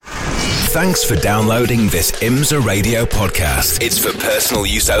Thanks for downloading this IMSA Radio podcast. It's for personal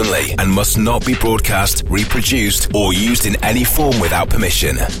use only and must not be broadcast, reproduced, or used in any form without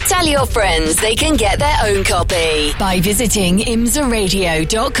permission. Tell your friends they can get their own copy by visiting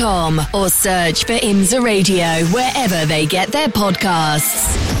imsaradio.com or search for IMSA Radio wherever they get their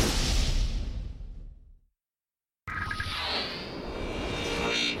podcasts.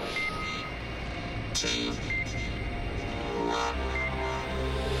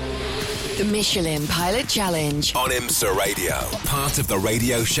 The Michelin Pilot Challenge on IMSA Radio, part of the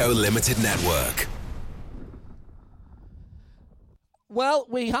Radio Show Limited Network. Well,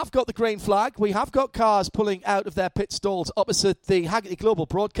 we have got the green flag. We have got cars pulling out of their pit stalls opposite the Haggerty Global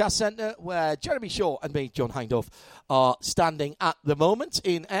Broadcast Centre, where Jeremy Shaw and me, John Hindhaugh, are standing at the moment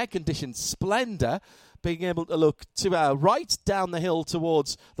in air-conditioned splendour, being able to look to our right down the hill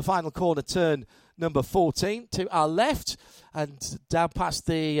towards the final corner turn number 14, to our left and down past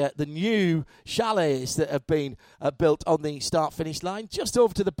the new chalets that have been built on the start-finish line, just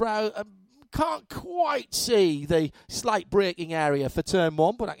over to the brow. Can't quite see the slight braking area for turn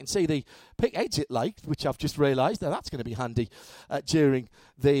one, but I can see the pit exit light, which I've just realised. Now that's going to be handy during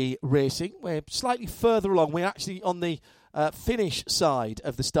the racing. We're slightly further along. We're actually on the finish side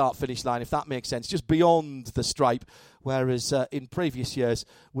of the start-finish line, if that makes sense, just beyond the stripe, whereas in previous years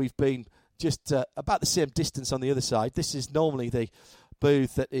we've been just about the same distance on the other side. This is normally the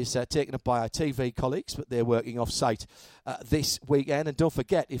booth that is taken up by our TV colleagues, but they're working off-site this weekend. And don't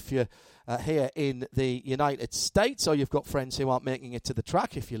forget, if you're here in the United States or you've got friends who aren't making it to the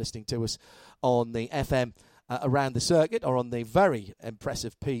track, if you're listening to us on the FM around the circuit or on the very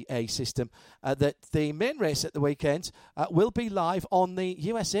impressive PA system, that the main race at the weekend will be live on the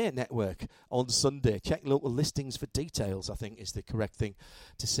USA Network on Sunday. Check local listings for details, I think is the correct thing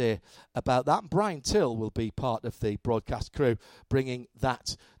to say about that. Brian Till will be part of the broadcast crew bringing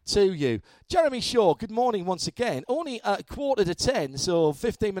that to you. Jeremy Shaw, good morning once again. Only a quarter to 10, so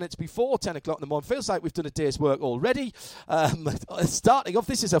 15 minutes before 10 o'clock in the morning. Feels like we've done a day's work already. Starting off,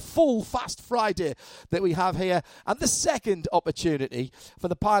 this is a full Fast Friday that we have here, and the second opportunity for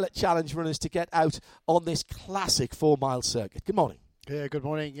the Pilot Challenge runners to get out on this classic 4-mile circuit. Good morning. Yeah, good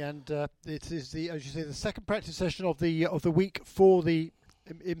morning, and it is the, as you say, the second practice session of the week for the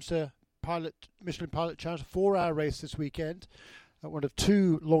IMSA Michelin Pilot Challenge, 4-hour race this weekend. One of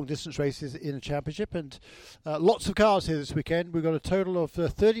 2 long-distance races in a championship, and lots of cars here this weekend. We've got a total of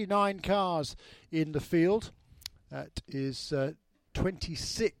 39 cars in the field. That is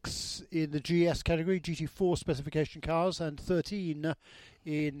 26 in the GS category, GT4 specification cars, and 13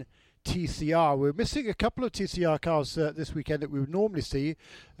 in TCR. We're missing a couple of TCR cars this weekend that we would normally see,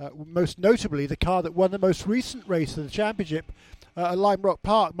 most notably the car that won the most recent race of the championship at Lime Rock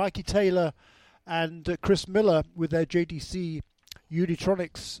Park, Mikey Taylor and Chris Miller with their JDC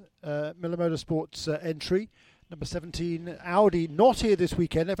Unitronics Miller Motorsports entry. Number 17 Audi not here this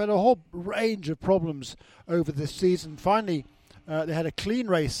weekend. They've had a whole range of problems over this season. Finally, they had a clean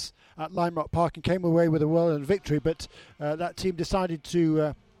race at Lime Rock Park and came away with a well-earned victory, but that team decided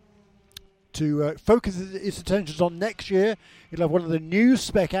to focus its attentions on next year. It'll have one of the new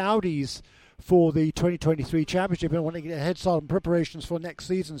spec Audis for the 2023 championship and wanting to get a head start on preparations for next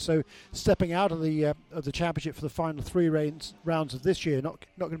season. So stepping out of the championship for the final 3 rounds of this year, not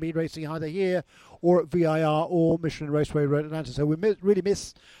going to be racing either here or at VIR or Michelin Raceway Road Atlanta. So we really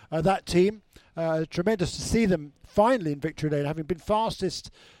miss that team. Tremendous to see them finally in victory lane, having been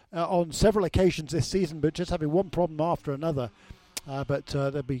fastest on several occasions this season, but just having one problem after another. But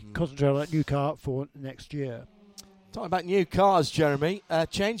they'll be concentrating on that new car for next year. Talking about new cars, Jeremy,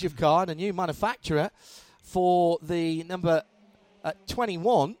 change of car and a new manufacturer for the number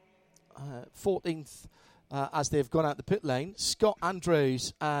 21, 14th as they've gone out the pit lane. Scott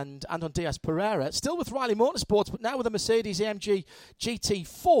Andrews and Anton Diaz-Pereira, still with Riley Motorsports, but now with a Mercedes-AMG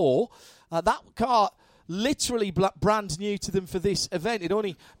GT4. That car literally brand new to them for this event. It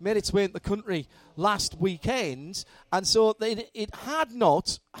only made its way into the country last weekend, and so it had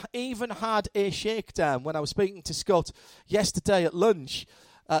not even had a shakedown when I was speaking to Scott yesterday at lunch.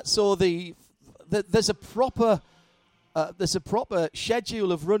 So there's a proper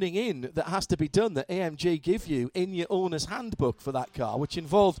schedule of running in that has to be done that AMG give you in your owner's handbook for that car, which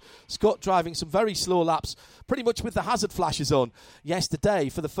involved Scott driving some very slow laps, pretty much with the hazard flashes on yesterday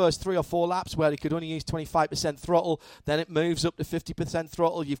for the first 3 or 4 laps where he could only use 25% throttle. Then it moves up to 50%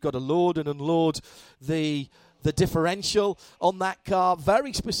 throttle. You've got to load and unload the differential on that car.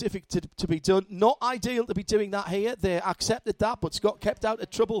 Very specific to be done. Not ideal to be doing that here. They accepted that, but Scott kept out of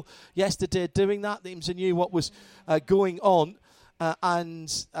trouble yesterday doing that. The IMSA knew what was going on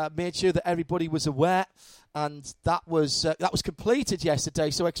and made sure that everybody was aware. and that was completed yesterday.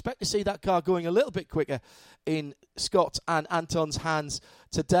 So I expect to see that car going a little bit quicker in Scott and Anton's hands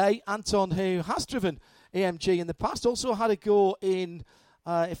today. Anton, who has driven AMG in the past, also had a go in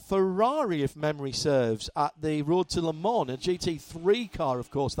a Ferrari, if memory serves, at the Road to Le Mans, a GT3 car,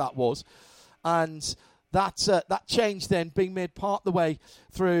 of course, that was. And that change then being made part the way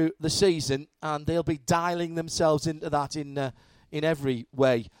through the season, and they'll be dialing themselves into that in every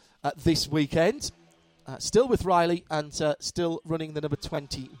way this weekend. Still with Riley and still running the number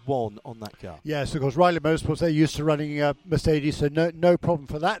 21 on that car. Yes, of course, Riley Motorsports, they're used to running Mercedes, so no problem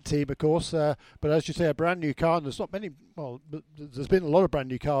for that team, of course. But as you say, a brand new car, and there's not many, well, there's been a lot of brand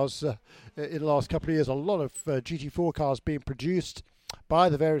new cars in the last couple of years, a lot of GT4 cars being produced by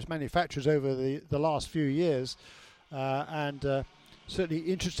the various manufacturers over the last few years. And certainly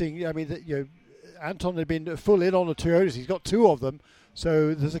interesting, I mean, Anton had been full in on the Toyotas, he's got two of them,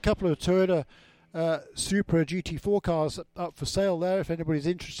 so there's a couple of Toyota Supra GT4 cars up for sale there if anybody's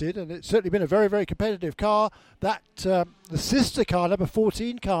interested, and it's certainly been a very, very competitive car. That the sister car, number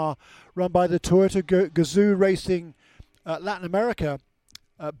 14 car, run by the Toyota Gazoo Racing Latin America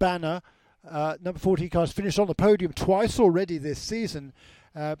banner. Number 14 cars finished on the podium twice already this season,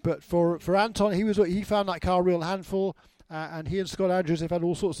 but for Anton, he found that car a real handful, and he and Scott Andrews have had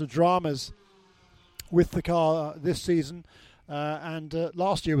all sorts of dramas with the car this season. And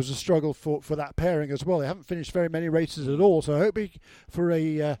last year was a struggle for that pairing as well. They haven't finished very many races at all, so hoping for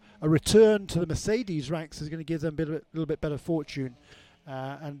a return to the Mercedes ranks is going to give them a little bit better fortune.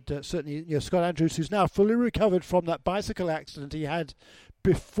 And certainly, Scott Andrews, who's now fully recovered from that bicycle accident he had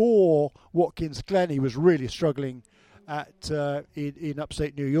before Watkins Glen. He was really struggling in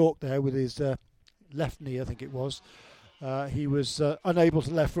upstate New York there with his left knee, I think it was. He was unable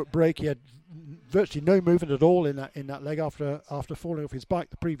to left foot brake. He had virtually no movement at all in that leg after falling off his bike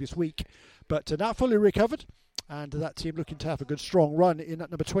the previous week, but now fully recovered, and that team looking to have a good strong run in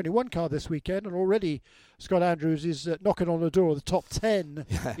that number 21 car this weekend. And already Scott Andrews is knocking on the door of the top 10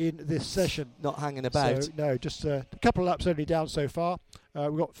 in this session. Not hanging about. So, no, just a couple of laps only down so far.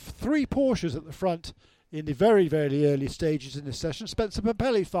 We've got 3 Porsches at the front in the very, very early stages in this session. Spencer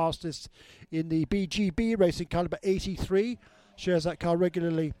Pampelli fastest in the BGB Racing car number 83. Shares that car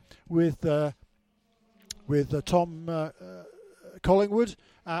regularly with Tom Collingwood,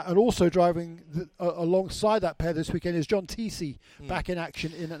 and also driving alongside that pair this weekend is John Teesey, back in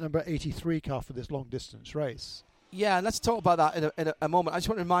action in that number 83 car for this long distance race. Yeah, let's talk about that in a moment. I just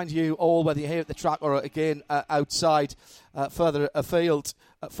want to remind you all, whether you're here at the track or again outside, further afield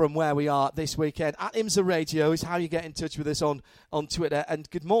from where we are this weekend, at IMSA Radio is how you get in touch with us on Twitter. And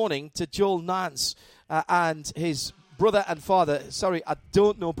good morning to Joel Nance and his brother and father. Sorry, I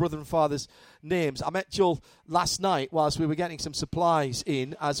don't know brother and father's names. I met Joel last night whilst we were getting some supplies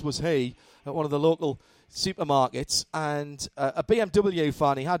in, as was he, at one of the local supermarkets, and a BMW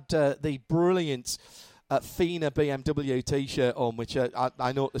fan. He had the brilliant Fina BMW T-shirt on, which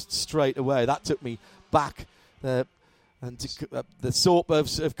I noticed straight away. That took me back. The Soper,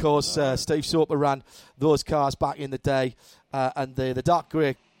 of course, Steve Soper ran those cars back in the day, and the dark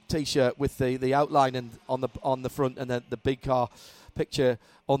grey T-shirt with the outline and on the front, and the big car picture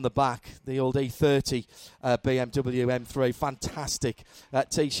on the back, the old E30 BMW M3. Fantastic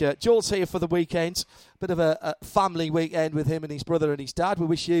T-shirt. Joel's here for the weekend. Bit of a family weekend with him and his brother and his dad. We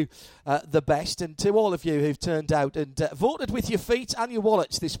wish you the best, and to all of you who've turned out and voted with your feet and your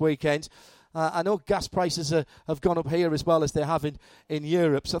wallets this weekend. I know gas prices have gone up here as well as they have in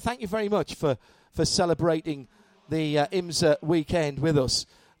Europe, so thank you very much for celebrating the IMSA weekend with us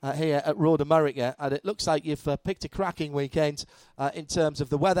here at Road America, and it looks like you've picked a cracking weekend in terms of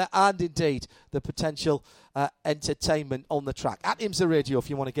the weather and indeed the potential entertainment on the track. At IMSA Radio, if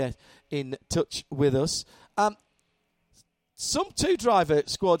you want to get in touch with us. Some 2-driver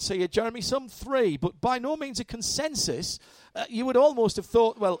squads here, Jeremy, some 3, but by no means a consensus. You would almost have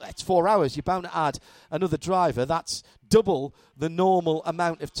thought, well, it's 4 hours, you're bound to add another driver. That's double the normal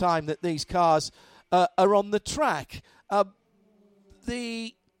amount of time that these cars are on the track.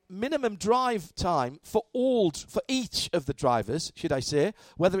 The minimum drive time for each of the drivers, should I say,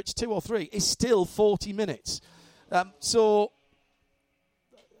 whether it's 2 or 3, is still 40 minutes. So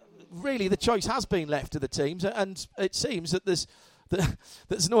really the choice has been left to the teams, and it seems that there's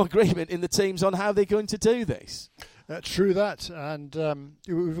no agreement in the teams on how they're going to do this. True that, and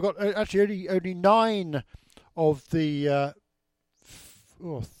we've got actually only 9 of the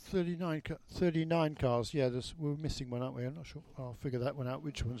 39 cars. Yeah, we're missing one, aren't we? I'm not sure. I'll figure that one out,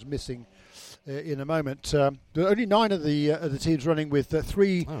 which one's missing in a moment. There are only 9 of the teams running with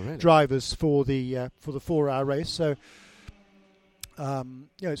 3 drivers for the 4-hour race. So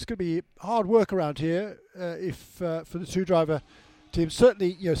It's going to be hard work around here for the two-driver teams.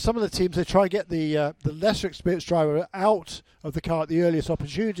 Certainly, some of the teams, they try and get the lesser experienced driver out of the car at the earliest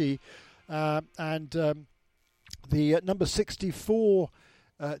opportunity. The number 64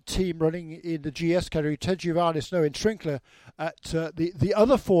 team running in the GS category, Ted Giovannis, in Trinkler, at the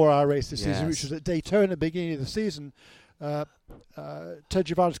other 4-hour race this season, which was at Daytona at the beginning of the season. Ted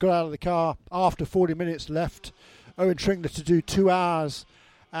Giovannis got out of the car after 40 minutes left Owen Trinkler to do 2 hours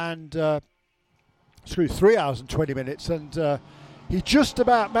and 3 hours and 20 minutes, and he just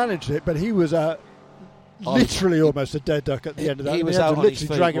about managed it, but he was literally almost a dead duck at the end of that. He was had out to on his literally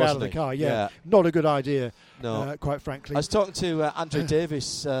feet, drag him out of wasn't the he? car. Yeah. Not a good idea, No. quite frankly. I was talking to Andrew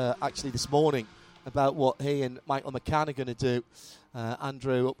Davis actually this morning about what he and Michael McCann are going to do.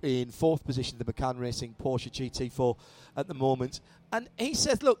 Andrew up in 4th position in the McCann Racing Porsche GT4 at the moment, and he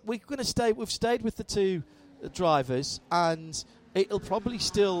said, "Look, we've stayed with the two drivers, and it'll probably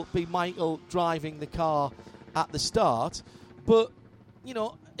still be Michael driving the car at the start, but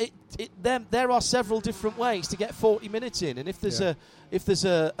there are several different ways to get 40 minutes in, and if there's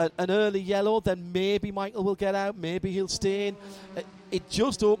an early yellow, then maybe Michael will get out, maybe he'll stay in. It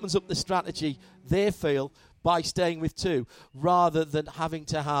just opens up the strategy, they feel, by staying with two, rather than having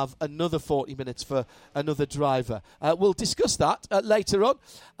to have another 40 minutes for another driver. We'll discuss that later on.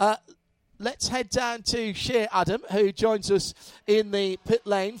 Let's head down to Shea Adam, who joins us in the pit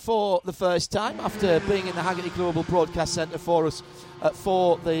lane for the first time after being in the Haggerty Global Broadcast Centre for us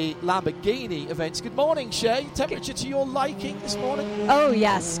for the Lamborghini events. Good morning, Shea. Temperature to your liking this morning? Oh,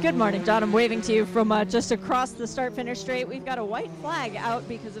 yes. Good morning, John. I'm waving to you from just across the start-finish straight. We've got a white flag out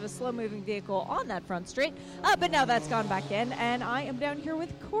because of a slow-moving vehicle on that front straight, but now that's gone back in, and I am down here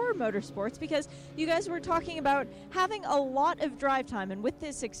with Core Motorsports because you guys were talking about having a lot of drive time, and with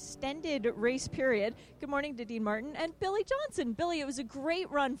this extended race period. Good morning to Dean Martin and Billy Johnson. Billy, it was a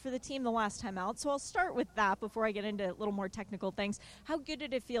great run for the team the last time out, so I'll start with that before I get into a little more technical things. How good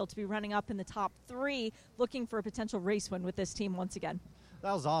did it feel to be running up in the top 3, looking for a potential race win with this team once again?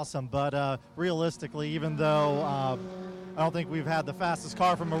 That was awesome, but realistically, even though I don't think we've had the fastest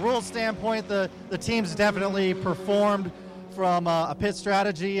car from a rules standpoint, the team's definitely performed from a pit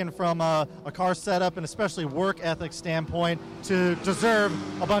strategy and from a car setup and especially work ethic standpoint to deserve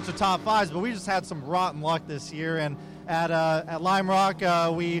a bunch of top 5s. But we just had some rotten luck this year, and at Lime Rock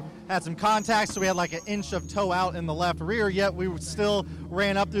we had some contacts, so we had like an inch of toe out in the left rear, yet we still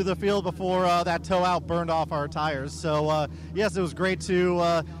ran up through the field before that toe out burned off our tires. So yes, it was great to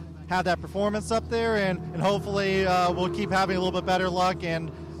have that performance up there, and hopefully we'll keep having a little bit better luck and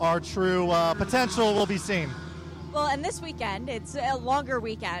our true potential will be seen. Well, and this weekend, it's a longer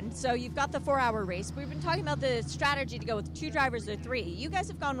weekend, so you've got the 4-hour race. We've been talking about the strategy to go with 2 drivers or 3. You guys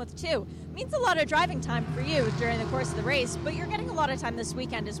have gone with 2. It means a lot of driving time for you during the course of the race, but you're getting a lot of time this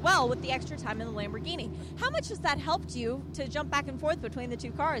weekend as well with the extra time in the Lamborghini. How much has that helped you to jump back and forth between the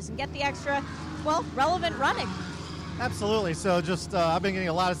 2 cars and get the extra, relevant running? Absolutely. So just I've been getting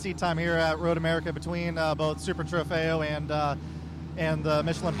a lot of seat time here at Road America between both Super Trofeo and the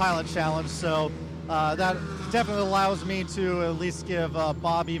Michelin Pilot Challenge. So that definitely allows me to at least give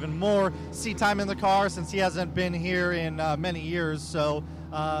Bob even more seat time in the car since he hasn't been here in many years. So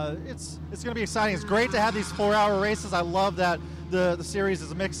it's going to be exciting. It's great to have these 4-hour races. I love that the series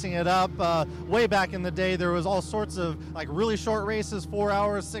is mixing it up. Way back in the day, there was all sorts of like really short races, 4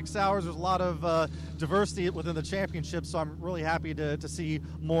 hours, 6 hours. There's a lot of diversity within the championship, so I'm really happy to see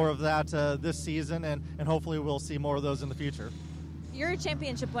more of that this season, and hopefully we'll see more of those in the future. You're a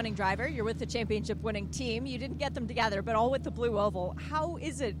championship-winning driver. You're with the championship-winning team. You didn't get them together, but all with the Blue Oval. How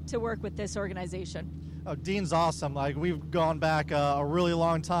is it to work with this organization? Oh, Dean's awesome. Like, we've gone back a really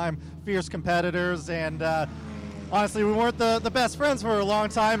long time, fierce competitors, and honestly, we weren't the best friends for a long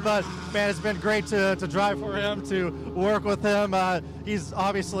time, but man, it's been great to drive for him, to work with him. He's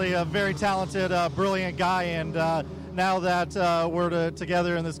obviously a very talented, brilliant guy, and now that we're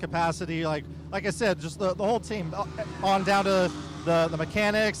together in this capacity, like I said, just the whole team, on down to the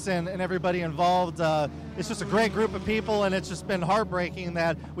mechanics and everybody involved. It's just a great group of people, and it's just been heartbreaking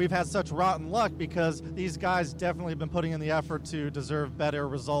that we've had such rotten luck because these guys definitely have been putting in the effort to deserve better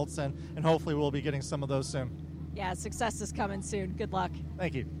results, and hopefully we'll be getting some of those soon. Yeah, success is coming soon. Good luck.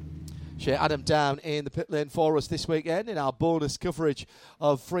 Thank you. Shea Adam down in the pit lane for us this weekend in our bonus coverage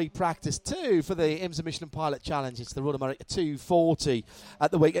of Free Practice 2 for the IMSA Michelin Pilot Challenge. It's the Road America 240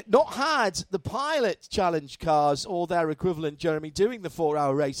 at the weekend. Not had the Pilot Challenge cars or their equivalent, Jeremy, doing the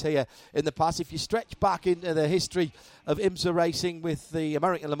 4-hour race here in the past. If you stretch back into the history of IMSA racing with the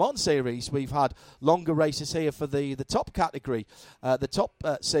American Le Mans Series. We've had longer races here for the top category, the top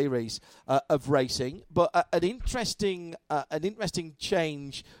series of racing. But an interesting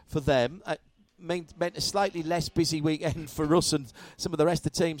change for them. Meant a slightly less busy weekend for us and some of the rest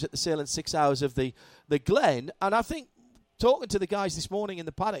of the teams at the Sale and 6 Hours of the Glen. And I think, talking to the guys this morning in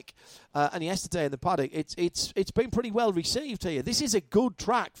the paddock and yesterday in the paddock, it's been pretty well received here. This is a good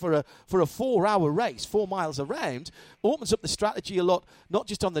track for a 4-hour race, 4 miles around. Opens up the strategy a lot, not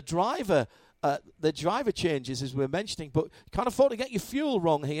just on the driver changes, as we're mentioning, but can't afford to get your fuel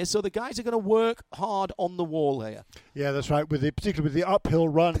wrong here, so the guys are going to work hard on the wall here. Yeah, that's right, particularly with the uphill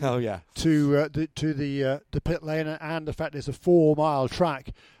run to the pit lane, and the fact it's a 4-mile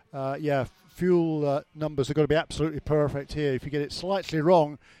track. Fuel numbers are going to be absolutely perfect here. If you get it slightly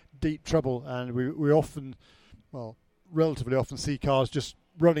wrong, deep trouble, and we often, relatively often see cars just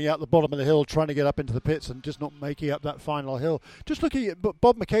running out the bottom of the hill, trying to get up into the pits and just not making up that final hill. Just looking at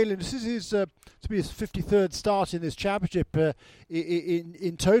Bob Michelin, this is his to be his 53rd start in this championship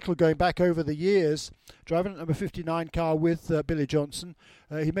in total, going back over the years, driving at number 59 car with Billy Johnson.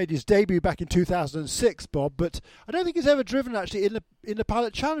 He made his debut back in 2006, Bob, but I don't think he's ever driven actually in the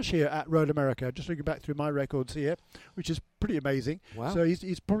Pilot Challenge here at Road America. Just looking back through my records here, which is pretty amazing. Wow. So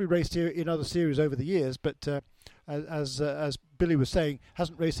he's probably raced here in other series over the years, but as Billy was saying,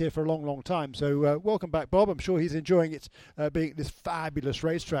 hasn't raced here for a long, long time. So welcome back, Bob. I'm sure he's enjoying it, being this fabulous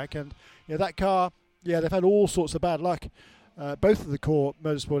racetrack. And that car, they've had all sorts of bad luck. Both of the core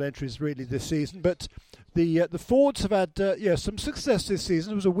motorsport entries really this season, but the Fords have had some success this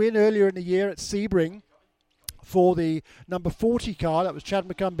season. There was a win earlier in the year at Sebring for the number 40 car. That was Chad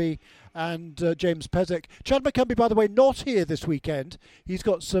McCumbee and James Pezek. Chad McCumbee, by the way, not here this weekend. He's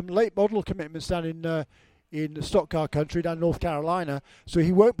got some late model commitments down in stock car country down North Carolina, so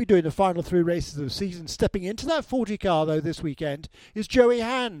he won't be doing the final 3 races of the season. Stepping into that 40 car, though, this weekend is Joey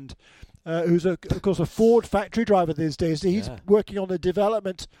Hand, who's, of course, a Ford factory driver these days. He's working on the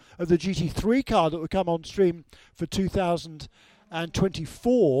development of the GT3 car that will come on stream for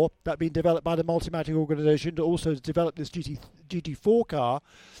 2024. That being developed by the Multimatic organisation to also develop this GT4 car.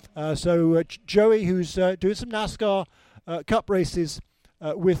 So Joey, who's doing some NASCAR Cup races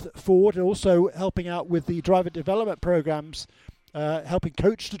with Ford, and also helping out with the driver development programs, helping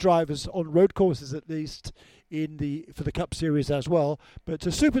coach the drivers on road courses at least for the Cup Series as well. But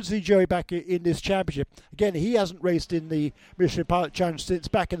super to see Joey back in this championship. Again, he hasn't raced in the Michelin Pilot Challenge since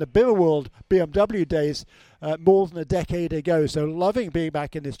back in the Bimmerworld BMW days, more than a decade ago. So loving being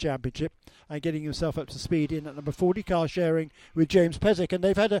back in this championship and getting himself up to speed in at number 40 car, sharing with James Pezek. And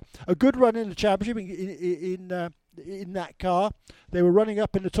they've had a good run in the championship in that car. They were running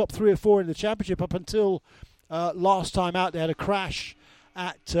up in the top 3 or 4 in the championship up until last time out. They had a crash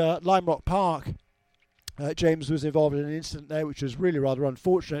at Lime Rock Park. James was involved in an incident there, which was really rather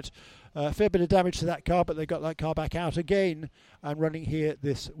unfortunate. A fair bit of damage to that car, but they got that car back out again and running here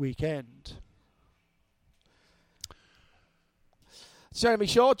this weekend. Jeremy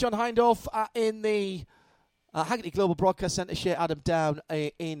Shaw, John Hindhaugh in the Haggerty Global Broadcast Centre. Shea Adam down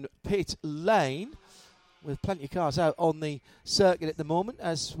in pit lane, with plenty of cars out on the circuit at the moment,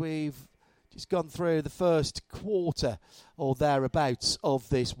 as we've just gone through the first quarter or thereabouts of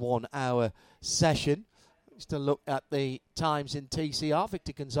this 1-hour session. Just a look at the times in TCR.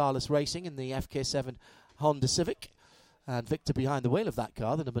 Victor Gonzalez racing in the FK7 Honda Civic. And Victor behind the wheel of that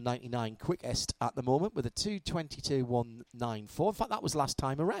car, the number 99 quickest at the moment, with a 2:22.194. In fact, that was last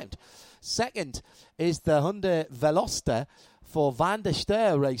time around. Second is the Hyundai Veloster for Van der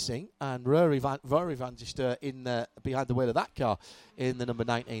Steur Racing, and Rory van der Steur behind the wheel of that car in the number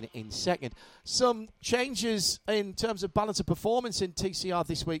 19 in second. Some changes in terms of balance of performance in TCR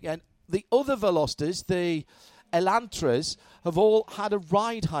this weekend. The other Velosters, the Elantras, have all had a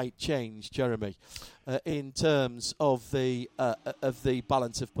ride height change, Jeremy, in terms of the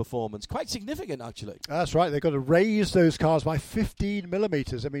balance of performance. Quite significant, actually. That's right. They've got to raise those cars by 15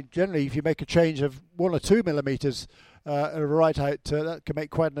 millimetres. I mean, generally, if you make a change of 1 or 2 millimetres of ride height, that can make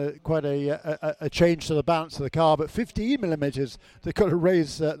quite a change to the balance of the car. But 15 millimetres, they've got to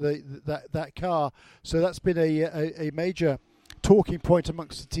raise that car. So that's been a major talking point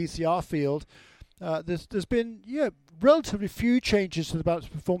amongst the TCR field. There's been relatively few changes to the balance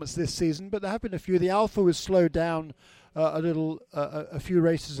of performance this season, but there have been a few. The Alpha was slowed down a little a few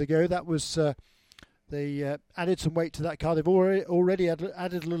races ago. That was they added some weight to that car. They've already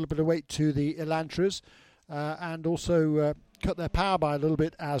added a little bit of weight to the Elantras, and also cut their power by a little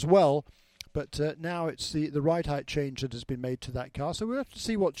bit as well. But now it's the ride height change that has been made to that car. So we'll have to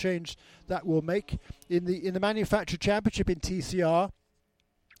see what change that will make in the manufacturer championship in TCR.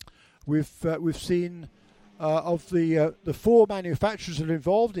 We've seen of the 4 manufacturers that are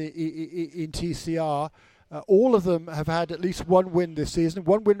involved in TCR, all of them have had at least 1 win this season.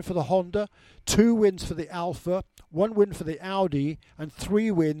 1 win for the Honda, 2 wins for the Alfa, 1 win for the Audi, and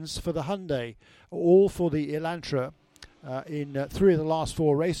 3 wins for the Hyundai, all for the Elantra. In 3 of the last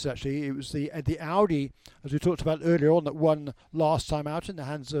 4 races, actually. It was the Audi, as we talked about earlier on, that won last time out in the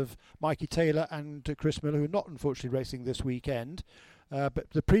hands of Mikey Taylor and Chris Miller, who are not unfortunately racing this weekend.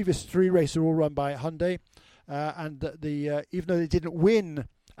 But the previous 3 races are all run by Hyundai. And even though they didn't win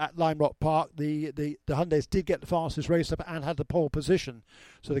at Lime Rock Park, the Hyundais did get the fastest race up and had the pole position.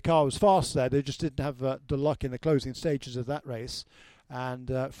 So the car was fast there. They just didn't have the luck in the closing stages of that race.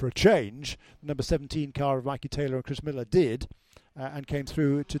 And for a change, the number 17 car of Mikey Taylor and Chris Miller did and came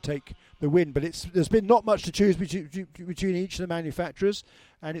through to take the win. But there's been not much to choose between each of the manufacturers,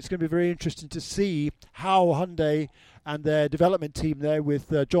 and it's going to be very interesting to see how Hyundai and their development team there with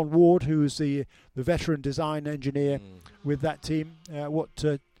John Ward, who's the veteran design engineer with that team,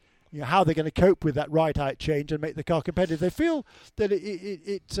 how they're going to cope with that right-height change and make the car competitive. They feel that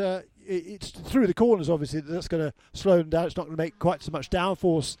it's through the corners, obviously, that's going to slow them down. It's not going to make quite so much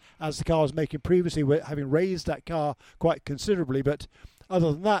downforce as the car was making previously, having raised that car quite considerably. But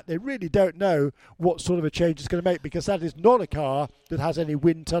other than that, they really don't know what sort of a change it's going to make, because that is not a car that has any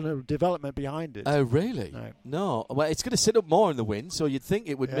wind tunnel development behind it. Oh, really? No. Well, it's going to sit up more in the wind, so you'd think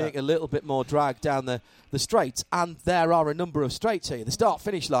it would make a little bit more drag down the straights. And there are a number of straights here. The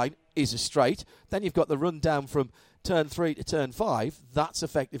start-finish line is a straight. Then you've got the run down from turn 3 to turn 5. That's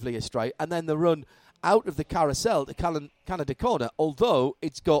effectively a straight. And then the run out of the carousel to Canada Corner, although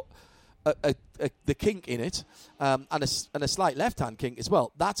it's got the kink in it and a slight left-hand kink as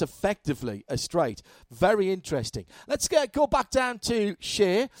well. That's effectively a straight. Very interesting. Let's go back down to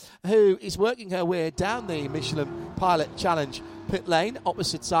Shea, who is working her way down the Michelin Pilot Challenge pit lane,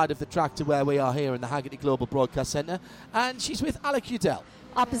 opposite side of the track to where we are here in the Haggerty Global Broadcast Centre, and she's with Alec Udell.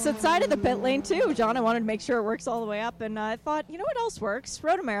 Opposite side of the pit lane, too, John. I wanted to make sure it works all the way up, and I thought, you know what else works?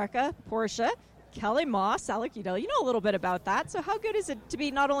 Road America, Porsche, Kelly Moss, Alec Udell. You know a little bit about that, so how good is it to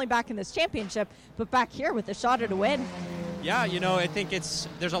be not only back in this championship, but back here with a shot at a win? Yeah, I think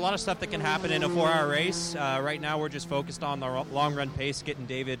there's a lot of stuff that can happen in a 4-hour race. Right now we're just focused on the long-run pace, getting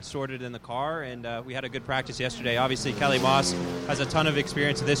David sorted in the car, and we had a good practice yesterday. Obviously, Kelly Moss has a ton of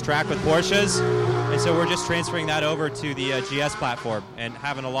experience at this track with Porsches, and so we're just transferring that over to the GS platform and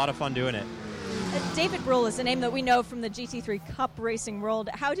having a lot of fun doing it. David Brule is a name that we know from the GT3 Cup racing world.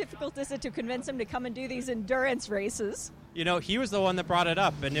 How difficult is it to convince him to come and do these endurance races? He was the one that brought it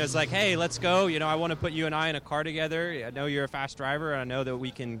up, and it was like, hey, let's go. I want to put you and I in a car together. I know you're a fast driver, and I know that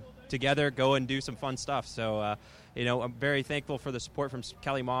we can together go and do some fun stuff. So, I'm very thankful for the support from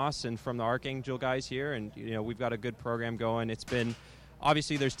Kelly Moss and from the Archangel guys here, and, we've got a good program going. It's been...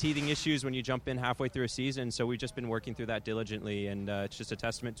 Obviously, there's teething issues when you jump in halfway through a season, so we've just been working through that diligently, and it's just a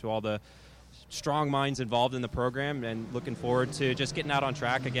testament to all the strong minds involved in the program, and looking forward to just getting out on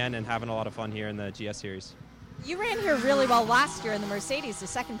track again and having a lot of fun here in the GS Series. You ran here really well last year in the Mercedes, the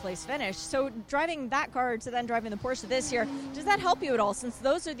second-place finish. So driving that car to then driving the Porsche this year, does that help you at all, since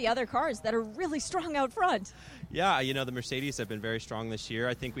those are the other cars that are really strong out front? Yeah, the Mercedes have been very strong this year.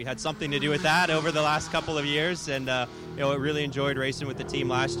 I think we had something to do with that over the last couple of years, and I really enjoyed racing with the team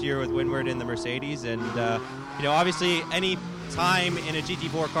last year with Windward in the Mercedes, and obviously any time in a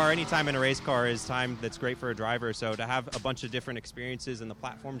GT4 car, any time in a race car is time that's great for a driver. So to have a bunch of different experiences in the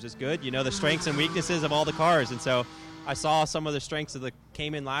platforms is good. The strengths and weaknesses of all the cars, and so I saw some of the strengths of the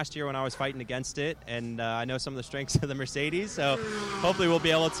Cayman last year when I was fighting against it, and I know some of the strengths of the Mercedes, so hopefully we'll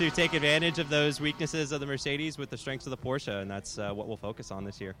be able to take advantage of those weaknesses of the Mercedes with the strengths of the Porsche, and that's what we'll focus on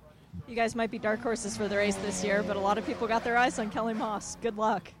this year. You guys might be dark horses for the race this year, but a lot of people got their eyes on Kelly Moss. Good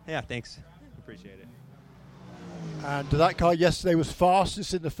luck. Yeah, thanks. Appreciate it. And that car yesterday was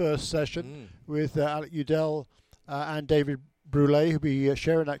fastest in the first session with Alec Udell and David Brule, who'll be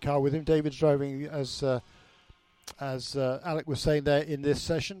sharing that car with him. David's driving, as Alec was saying there, in this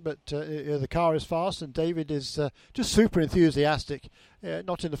session, but the car is fast, and David is just super enthusiastic.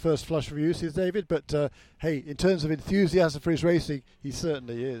 Not in the first flush of use, is David, but hey, in terms of enthusiasm for his racing, he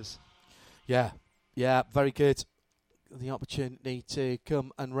certainly is. Yeah, very good. The opportunity to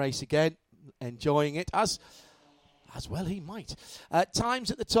come and race again, enjoying it, as well he might. Times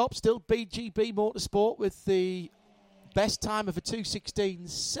at the top, still BGB Motorsport with the best time of a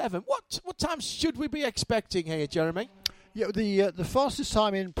 2:16.7. What times should we be expecting here, Jeremy? Yeah, the fastest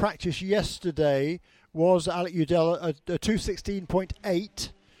time in practice yesterday was Alec Udell at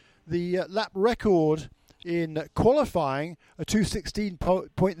 2:16.8. The lap record in qualifying, a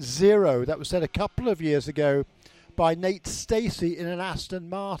 2:16.0. That was set a couple of years ago by Nate Stacey in an Aston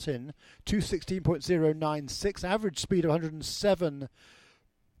Martin, 2:16.096, average speed of 107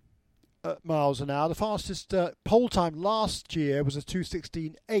 miles an hour. The fastest pole time last year was a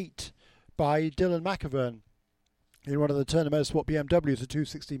 2:16.8 by Dylan McIvern in one of the Turner Motorsport BMWs, a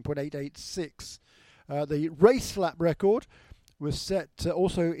 2:16.886. The race lap record was set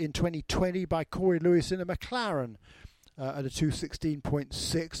also in 2020 by Corey Lewis in a McLaren at a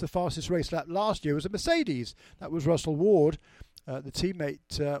 2:16.6. The fastest race lap last year was a Mercedes. That was Russell Ward, the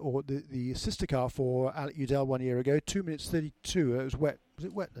teammate or the sister car for Alec Udell 1 year ago, 2 minutes 32. It was wet. Was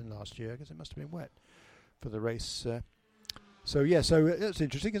it wet then last year? I guess it must have been wet for the race. So that's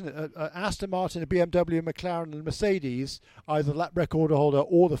interesting, isn't it? Aston Martin, a BMW, a McLaren, and a Mercedes, either lap record holder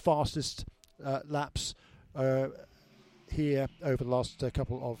or the fastest laps here over the last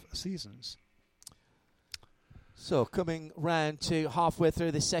couple of seasons. So coming round to halfway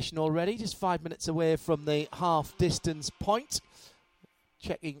through this session already, just 5 minutes away from the half distance point.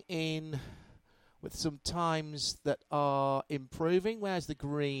 Checking in with some times that are improving. Where's the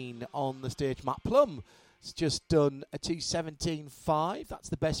green on the stage? Matt Plum has just done a 2:17.5. That's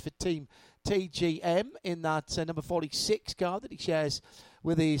the best for Team TGM in that number 46 car that he shares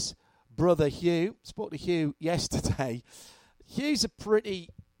with his brother Hugh. Spoke to Hugh yesterday. Hugh's a pretty...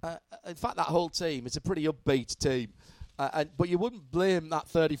 in fact, that whole team is a pretty upbeat team. But you wouldn't blame that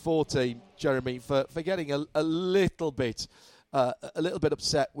 34 team, Jeremy, for getting a little bit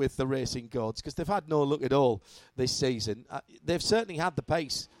upset with the racing gods, because they've had no luck at all this season. They've certainly had the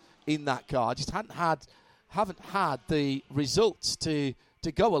pace in that car, just haven't had the results to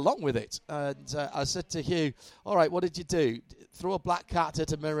go along with it. And I said to Hugh, all right, what did you do? Throw a black cat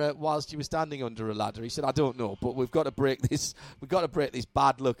at a mirror whilst you were standing under a ladder? He said, I don't know, but we've got to break this. We've got to break this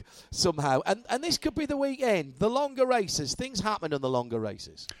bad luck somehow. And this could be the weekend. The longer races, things happen on the longer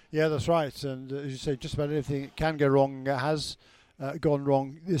races. Yeah, that's right. And as you say, just about anything that can go wrong has gone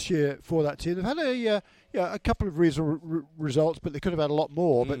wrong this year for that team. They've had a couple of reasonable results, but they could have had a lot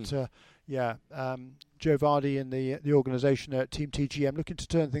more. But Joe Vardy and the organisation at Team TGM looking to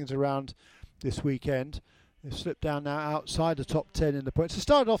turn things around this weekend. They've slipped down now outside the top 10 in the points. They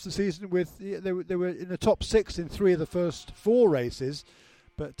started off the season with they were in the top 6 in 3 of the first 4 races,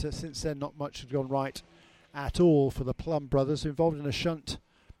 but since then not much has gone right at all for the Plum brothers. Involved in a shunt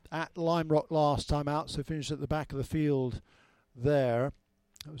at Lime Rock last time out, so finished at the back of the field there.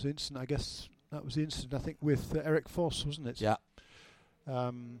 That was the incident, I guess. That was the incident, I think, with Eric Foss, wasn't it? Yeah.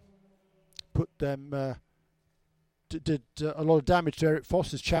 Put them... Did a lot of damage to Eric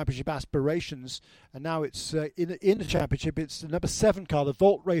Foster's championship aspirations, and now it's in the championship. It's the number 7 car, the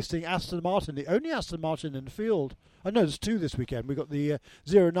Volt Racing Aston Martin, the only Aston Martin in the field. I know there's 2 this weekend. We've got the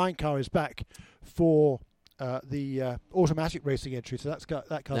 09 car is back for the automatic racing entry, so that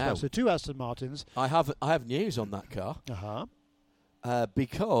car's back. So 2 Aston Martins. I have news on that car.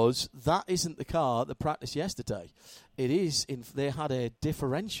 Because that isn't the car that practiced yesterday. It is. They had a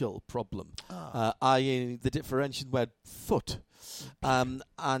differential problem, i.e. the differential went foot. And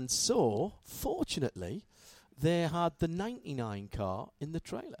so, fortunately, they had the 99 car in the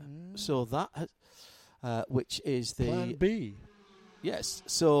trailer. So that, which is the... Plan B. Yes.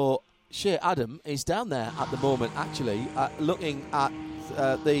 So, Shea Adam is down there at the moment, actually, looking at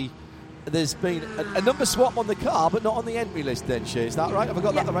the... There's been a number swap on the car, but not on the entry list then, Shea. Is that right? Have I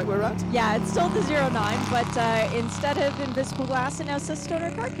got that the right way around? Yeah, it's still the 09, but instead of Invisible Glass, it now says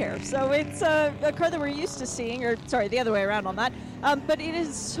Stoner Car Care. So it's a car that we're used to seeing, or sorry, the other way around on that. But it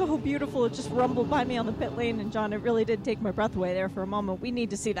is so beautiful. It just rumbled by me on the pit lane, and John, it really did take my breath away there for a moment. We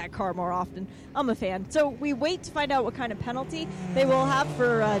need to see that car more often. I'm a fan. So we wait to find out what kind of penalty they will have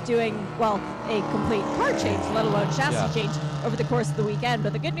for doing, a complete car change, let alone chassis change over the course of the weekend.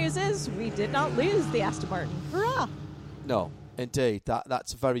 But the good news is we did not lose the Aston Martin. Hurrah! No, indeed.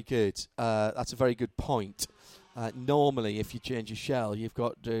 That's very good. That's a very good point. Normally, if you change a shell, you've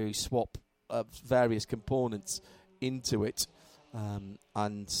got to swap various components into it. And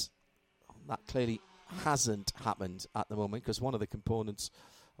that clearly hasn't happened at the moment, because one of the components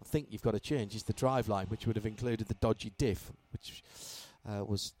I think you've got to change is the driveline, which would have included the dodgy diff, which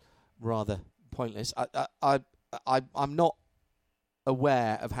was rather pointless. I'm not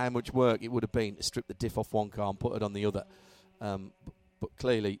aware of how much work it would have been to strip the diff off one car and put it on the other, but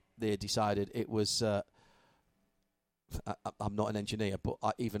clearly they decided it was I'm not an engineer, but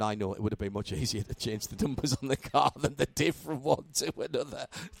even I know it would have been much easier to change the numbers on the car than they did from one to another.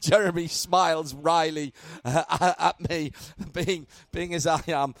 Jeremy smiles wryly at me, being as I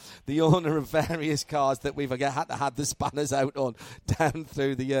am, the owner of various cars that we've had to have the spanners out on down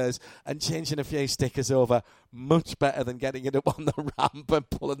through the years, and changing a few stickers over. Much better than getting it up on the ramp and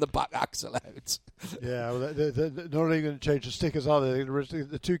pulling the back axle out. Yeah, well, they're not only going to change the stickers, are they?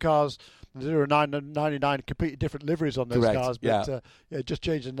 The two cars, 09 and 99, completely different liveries on those Correct. cars. But just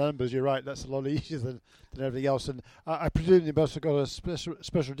changing the numbers, you're right, that's a lot easier than everything else. And I presume they must have got a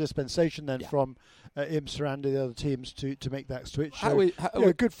special dispensation then from IMSA and the other teams to make that switch.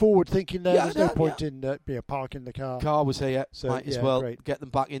 Good forward thinking there. There's no point in parking the car. Car was here, so might as well great. get them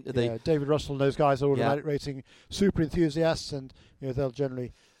back into the... David Russell and those guys are automatic racing super enthusiasts, and they'll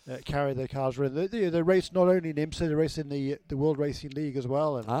generally carry their cars around. They race not only in IMSA, they race in the World Racing League as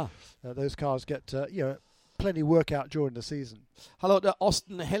well, and those cars get plenty of workout during the season. Hello to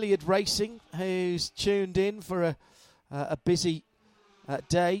Austin Hilliard Racing, who's tuned in for a busy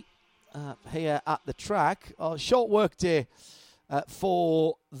day here at the track. Short work day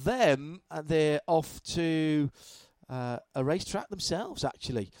for them, and they're off to a racetrack themselves,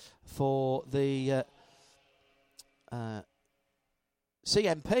 actually, for the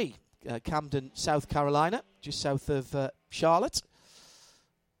CMP, Camden, South Carolina, just south of Charlotte.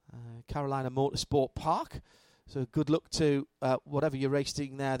 Carolina Motorsport Park. So good luck to whatever you're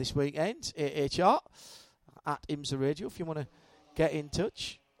racing there this weekend. AHR at IMSA Radio if you want to get in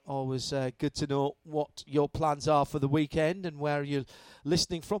touch. Always good to know what your plans are for the weekend and where you're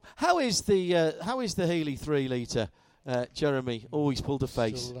listening from. How is the Healy 3 litre, Jeremy? Always pulled a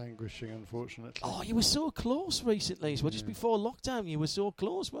face. Still languishing, unfortunately. Oh, you were so close recently. So just before lockdown, you were so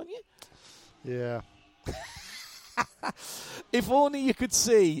close, weren't you? Yeah. If only you could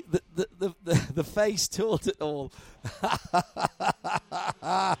see the face told it all.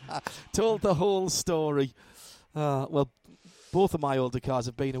 Told the whole story. Well, both of my older cars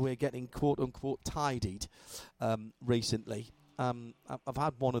have been away getting quote-unquote tidied recently. I've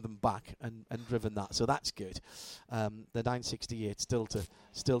had one of them back and driven that, so that's good. The 968 still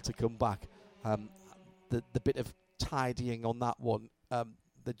to come back. The bit of tidying on that one,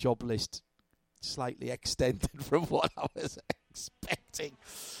 the job list slightly extended from what I was expecting.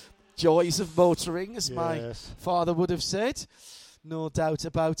 Joys of motoring, as my father would have said. No doubt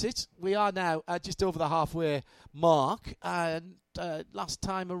about it. We are now just over the halfway mark, and last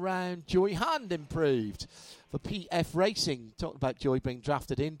time around, Joey Hand improved for PF Racing. Talked about Joey being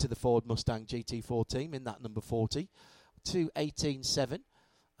drafted into the Ford Mustang GT4 team in that number 40 to 18.7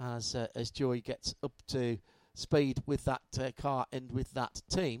 as Joey gets up to speed with that car and with that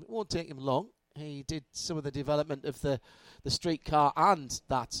team. It won't take him long. He did some of the development of the street car and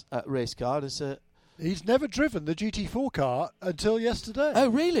that race car. He's never driven the GT4 car until yesterday. Oh,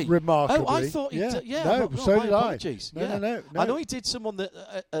 really? Remarkably. Oh, I thought he did. No, so did I. No. I know he did some on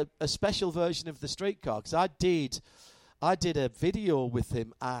a special version of the street car, because I did a video with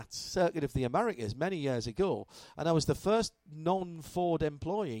him at Circuit of the Americas many years ago, and I was the first non-Ford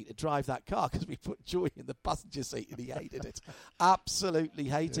employee to drive that car because we put Joey in the passenger seat and he hated it. Absolutely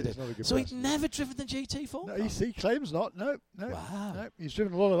hated it. So he'd never driven the GT4? No, he claims not. No. Wow. No. He's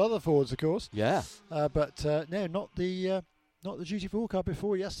driven a lot of other Fords, of course. Yeah. But no, not the GT4 car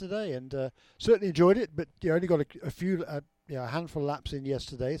before yesterday, and certainly enjoyed it, but only got a handful of laps in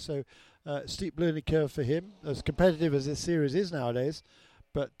yesterday, so steep learning curve for him, as competitive as this series is nowadays.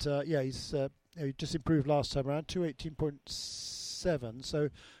 But he's he just improved last time around, 2:18.7, so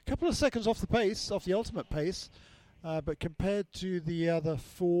a couple of seconds off the ultimate pace. But compared to the other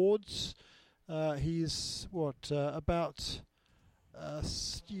Fords, he's about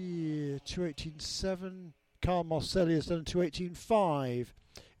 2:18.7. Carl Marcelli has done 2:18.5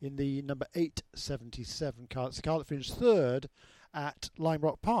 in the number 877 car. It's the car that finished third at Lime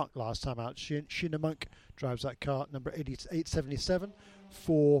Rock Park last time out. Sheena Monk drives that car, number 877,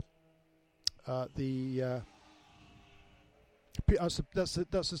 for that's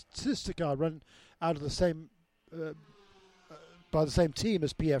a sister car run out of the same by the same team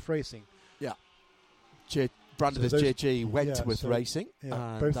as PF Racing. Yeah, branded as JG Wentworth Racing.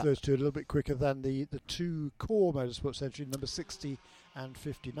 Yeah, both of those two a little bit quicker than the two core motorsports entry, number 60 and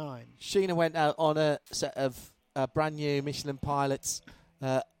 59. Sheena went out on a set of brand new Michelin pilots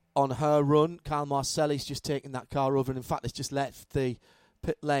on her run. Carl Marcelli's just taken that car over, and in fact, it's just left the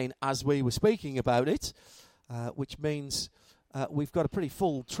pit lane as we were speaking about it, which means we've got a pretty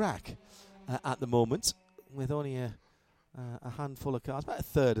full track at the moment, with only a handful of cars, about a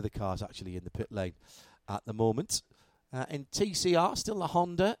third of the cars actually in the pit lane at the moment. In TCR, still a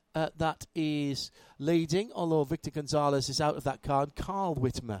Honda that is leading, although Victor Gonzalez is out of that car, and Carl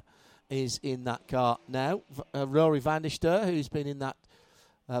Whitmer is in that car now. Rory van der Steur, who's been in that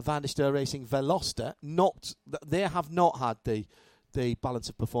Van der Steur Racing Veloster, they have not had the balance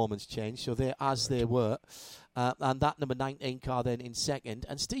of performance change, so they're as they were. And that number 19 car then in second.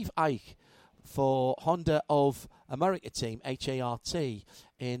 And Steve Eich for Honda of America team, HART,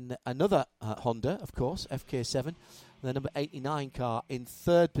 in another Honda, of course, FK7. The number 89 car in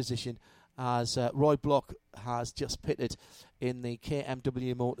third position, as Roy Block has just pitted in the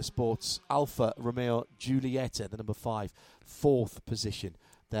KMW Motorsports Alfa Romeo Giulietta, the number 5, fourth position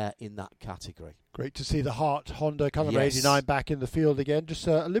there in that category. Great to see the Hart Honda car number 89 back in the field again. Just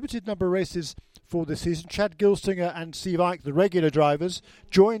a limited number of races for this season. Chad Gilstinger and Steve Eich, the regular drivers,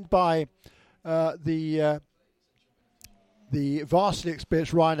 joined by the vastly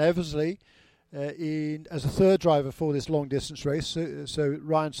experienced Ryan Eversley as a third driver for this long distance race. So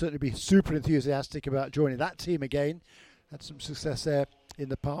Ryan certainly be super enthusiastic about joining that team again. Had some success there in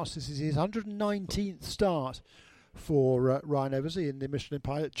the past. This is his 119th start for Ryan Eversley in the Michelin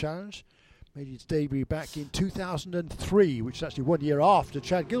Pilot Challenge. Made his debut back in 2003, which is actually 1 year after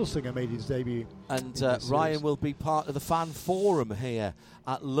Chad Gilstinger made his debut. And Ryan will be part of the fan forum here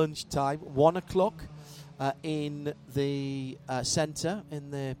at lunchtime, 1 o'clock. In the centre,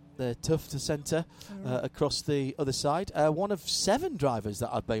 in the Tufte Centre, across the other side. One of 7 drivers that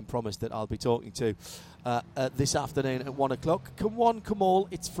I've been promised that I'll be talking to this afternoon at 1 o'clock. Come one, come all,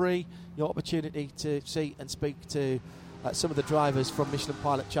 it's free. Your opportunity to see and speak to some of the drivers from Michelin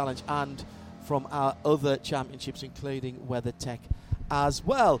Pilot Challenge and from our other championships, including WeatherTech as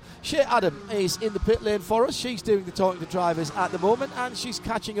well. Shea Adam is in the pit lane for us. She's doing the talking to drivers at the moment, and she's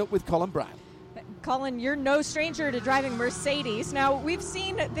catching up with Colin Brown. Colin, you're no stranger to driving Mercedes. Now, we've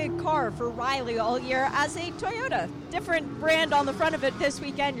seen the car for Riley all year as a Toyota. Different brand on the front of it this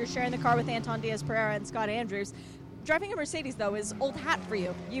weekend. You're sharing the car with Anton Diaz-Pereira and Scott Andrews. Driving a Mercedes, though, is old hat for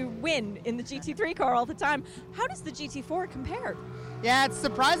you. You win in the GT3 car all the time. How does the GT4 compare? Yeah, it's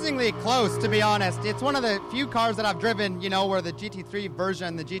surprisingly close, to be honest. It's one of the few cars that I've driven, where the GT3 version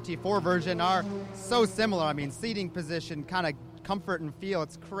and the GT4 version are so similar. I mean, seating position, kind of comfort and feel.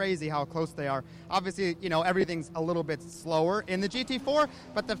 It's crazy how close they are. Obviously, everything's a little bit slower in the GT4,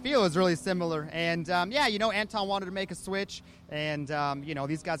 but the feel is really similar. And, Anton wanted to make a switch, and,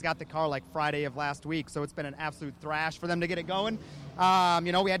 these guys got the car like Friday of last week, so it's been an absolute thrash for them to get it going.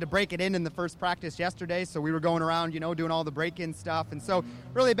 We had to break it in the first practice yesterday, so we were going around, doing all the break-in stuff. And so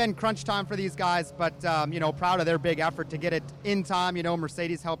really been crunch time for these guys, but, proud of their big effort to get it in time.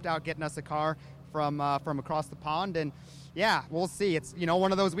 Mercedes helped out getting us a car from across the pond, and yeah, we'll see. It's,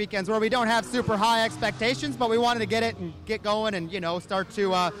 one of those weekends where we don't have super high expectations, but we wanted to get it and get going and, start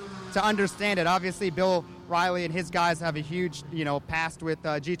to understand it. Obviously, Bill Riley and his guys have a huge, past with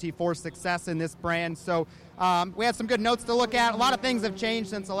GT4 success in this brand. So we had some good notes to look at. A lot of things have changed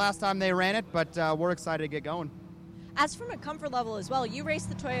since the last time they ran it, but we're excited to get going. As from a comfort level as well, you raced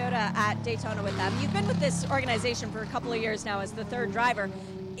the Toyota at Daytona with them. You've been with this organization for a couple of years now as the third driver.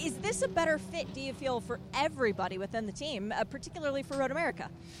 Is this a better fit, do you feel, for everybody within the team, particularly for Road America?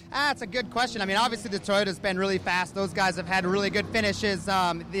 That's a good question. I mean, obviously the Toyota's been really fast. Those guys have had really good finishes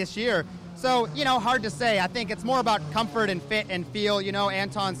this year. So, hard to say. I think it's more about comfort and fit and feel.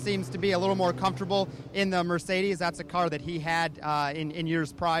 Anton seems to be a little more comfortable in the Mercedes. That's a car that he had in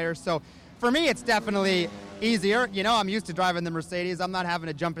years prior. So, for me, it's definitely easier. I'm used to driving the Mercedes. I'm not having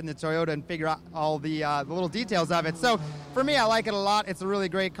to jump in the Toyota and figure out all the little details of it. So for me, I like it a lot. It's a really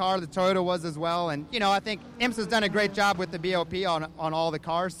great car. The Toyota was as well. And, I think IMSA's done a great job with the BOP on all the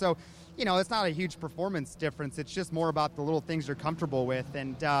cars. So, it's not a huge performance difference. It's just more about the little things you're comfortable with.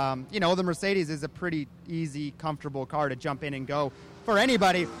 And, the Mercedes is a pretty easy, comfortable car to jump in and go for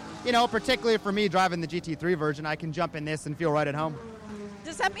anybody. Particularly for me driving the GT3 version, I can jump in this and feel right at home.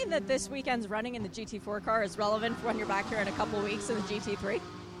 Does that mean that this weekend's running in the GT4 car is relevant for when you're back here in a couple of weeks in the GT3?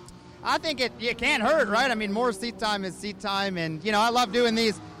 I think it can't hurt, right? I mean, more seat time is seat time. And, I love doing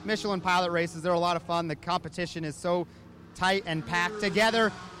these Michelin Pilot races. They're a lot of fun. The competition is so tight and packed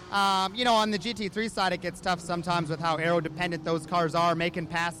together. On the GT3 side, it gets tough sometimes with how aero-dependent those cars are. Making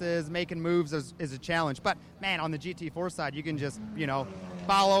passes, making moves is a challenge. But, man, on the GT4 side, you can just,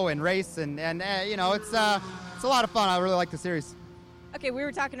 follow and race. And it's a lot of fun. I really like the series. Okay, we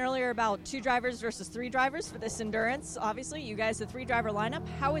were talking earlier about 2 drivers versus 3 drivers for this endurance. Obviously, you guys, the 3-driver lineup.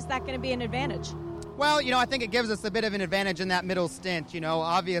 How is that going to be an advantage? Well, I think it gives us a bit of an advantage in that middle stint.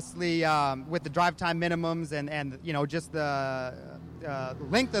 Obviously, with the drive time minimums and just the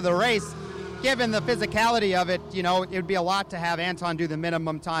length of the race, given the physicality of it, you know, it would be a lot to have Anton do the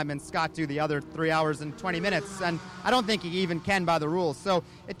minimum time and Scott do the other 3 hours and 20 minutes. And I don't think he even can by the rules. So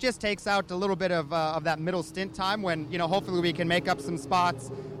it just takes out a little bit of that middle stint time when, you know, hopefully we can make up some spots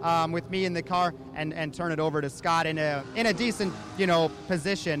with me in the car and turn it over to Scott in a decent, you know,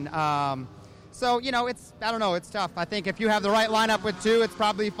 position. So, you know, I don't know, it's tough. I think if you have the right lineup with two, it's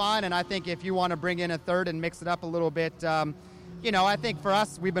probably fine. And I think if you want to bring in a third and mix it up a little bit, you know, I think for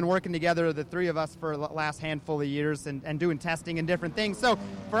us, we've been working together, the three of us, for the last handful of years and doing testing and different things. So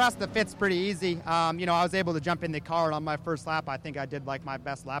for us, the fit's pretty easy. You know, I was able to jump in the car, and on my first lap, I think I did like my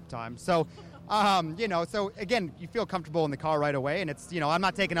best lap time. So, you know, so again, you feel comfortable in the car right away, and it's, you know, I'm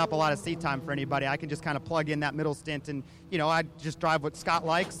not taking up a lot of seat time for anybody. I can just kind of plug in that middle stint, and, you know, I just drive what Scott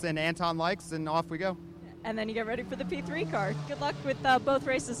likes and Anton likes, and off we go. And then you get ready for the P3 car. Good luck with both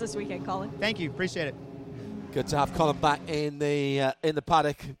races this weekend, Colin. Thank you. Appreciate it. Good to have Colin back in the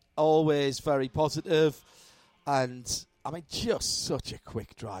paddock. Always very positive, and I mean, just such a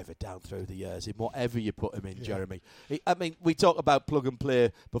quick driver down through the years in whatever you put him in, yeah. Jeremy. I mean, we talk about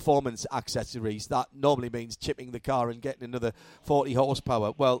plug-and-play performance accessories. That normally means chipping the car and getting another 40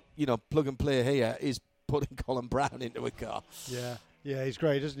 horsepower. Well, you know, plug-and-play here is putting Colin Brown into a car. Yeah. Yeah, he's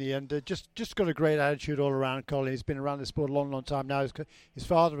great, isn't he? And just got a great attitude all around. Colin, he's been around the sport a long, long time now. His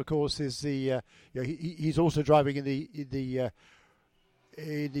father, of course, is the you know, he's also driving in the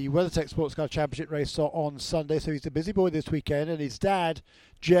WeatherTech Sports Car Championship race on Sunday. So he's a busy boy this weekend. And his dad,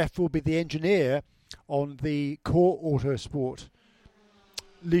 Jeff, will be the engineer on the Core Autosport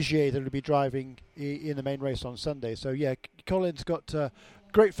Ligier that will be driving in the main race on Sunday. So yeah, Colin's got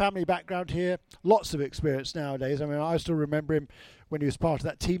great family background here, lots of experience nowadays. I mean, I still remember him when he was part of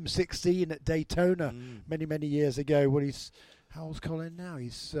that Team 16 at Daytona many, many years ago. Well, how old's Colin now?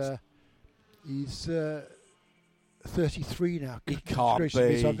 He's 33 now. He can't be.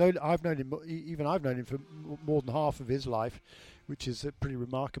 So I've known him for more than half of his life, which is pretty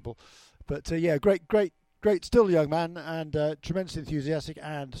remarkable. But yeah, great, still a young man, and tremendously enthusiastic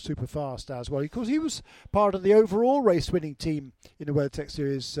and super fast as well. Of course, he was part of the overall race-winning team in the WeatherTech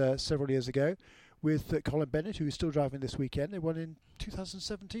Series several years ago with Colin Bennett, who is still driving this weekend. They won in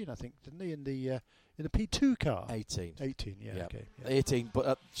 2017, I think, didn't they, in the P2 car? 18, yeah. Okay. Yeah. 18,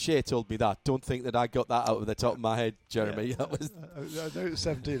 but Shea told me that. Don't think that I got that out of the top of my head, Jeremy. Yeah. That was I know it was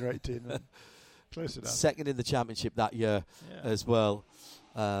 17 or 18. Close enough. Second in the championship that year as well.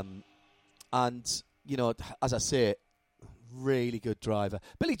 And, you know, as I say, really good driver.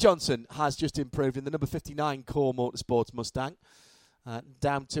 Billy Johnson has just improved in the number 59 Core Motorsports Mustang,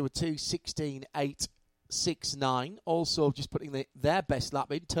 down to a 2:16.869. Also just putting their best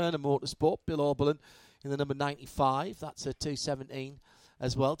lap in. Turner Motorsport, Bill Oberlin in the number 95. That's a 2:17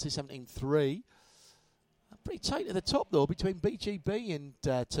 as well, 2:17.3. Pretty tight at the top, though, between BGB and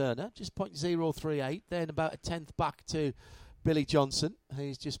Turner. Just 0.038. Then about a tenth back to Billy Johnson,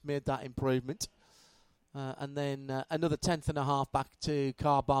 who's just made that improvement. And then another tenth and a half back to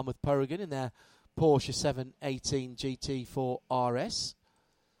Carl Barmouth Peregrine in their Porsche 718 GT4 RS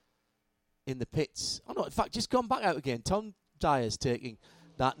in the pits. Oh no, in fact, just gone back out again. Tom Dyer's taking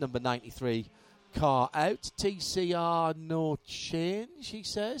that number 93 car out. TCR no change, he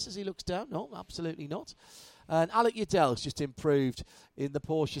says, as he looks down. No, absolutely not. And Alec Udell's just improved in the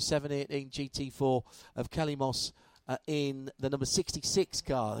Porsche 718 GT4 of Kelly Moss in the number 66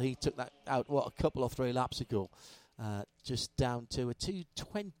 car. He took that out, a couple or 3 laps ago. Just down to a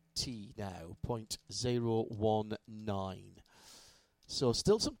 2:20 now, 0.019. So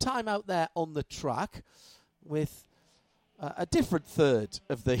still some time out there on the track with a different third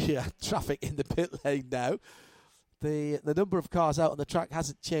of the traffic in the pit lane now. The number of cars out on the track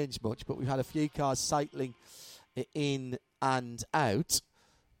hasn't changed much, but we've had a few cars cycling in and out.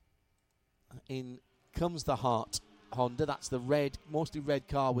 In comes the Hart Honda. That's the red, mostly red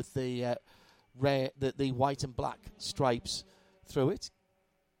car with the white and black stripes through it.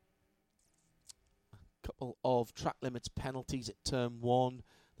 A couple of track limits penalties at turn 1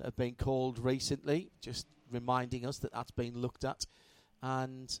 that have been called recently, just reminding us that that's been looked at,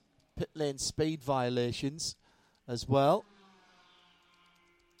 and pit lane speed violations as well.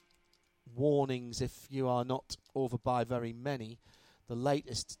 Warnings if you are not over by very many. The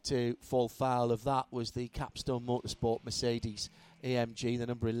latest to fall foul of that was the Capstone Motorsport Mercedes AMG, the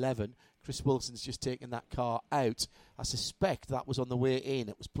number 11. Chris Wilson's just taken that car out. I suspect that was on the way in.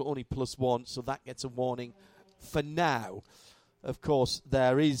 It was only +1, so that gets a warning for now. Of course,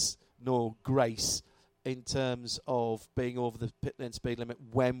 there is no grace in terms of being over the pit lane speed limit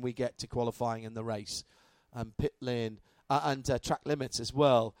when we get to qualifying in the race. And pit lane and track limits as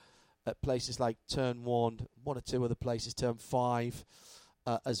well at places like turn 1, 1 or 2 other places, turn 5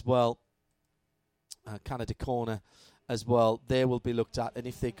 as well. Canada Corner as well, they will be looked at, and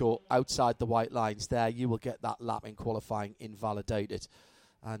if they go outside the white lines there, you will get that lap in qualifying invalidated.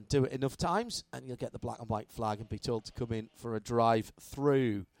 And do it enough times, and you'll get the black and white flag and be told to come in for a drive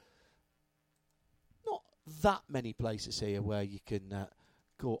through. Not that many places here where you can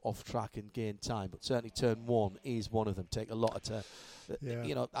go off track and gain time, but certainly turn 1 is one of them. Take a lot of turn. Yeah.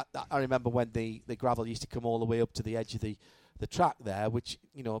 You know, I remember when the gravel used to come all the way up to the edge of the track there, which,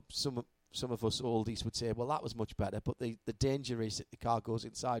 you know, some of us oldies would say, well, that was much better, but the danger is that the car goes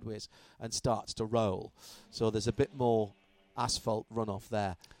in sideways and starts to roll. So there's a bit more asphalt runoff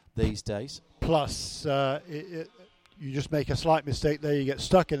there these days. Plus, you just make a slight mistake there, you get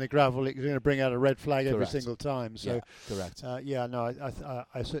stuck in the gravel, it's going to bring out a red flag every single time. So, yeah, correct. I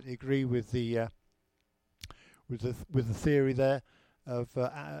certainly agree with the theory there of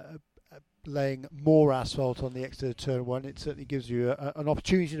laying more asphalt on the exit of turn 1. It certainly gives you an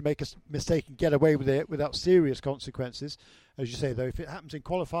opportunity to make a mistake and get away with it without serious consequences. As you say, though, if it happens in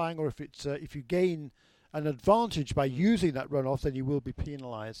qualifying, or if you gain an advantage by using that runoff, then you will be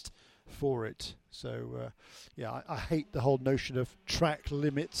penalised for it. So, I hate the whole notion of track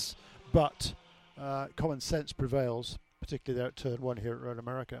limits, but common sense prevails, particularly there at turn 1 here at Road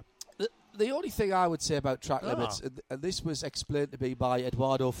America. The only thing I would say about track limits, and this was explained to me by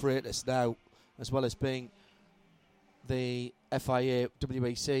Eduardo Freitas now, as well as being the FIA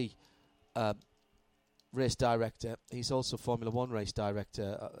WEC race director, he's also Formula 1 race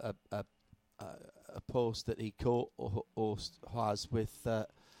director, a post that he has with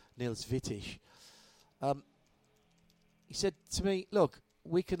Niels Wittich. He said to me, look,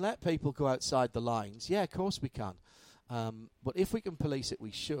 we can let people go outside the lines. Yeah, of course we can. But if we can police it,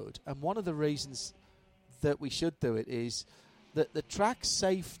 we should. And one of the reasons that we should do it is that the track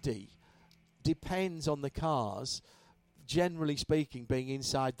safety depends on the cars, generally speaking, being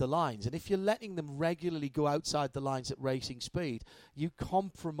inside the lines. And if you're letting them regularly go outside the lines at racing speed, you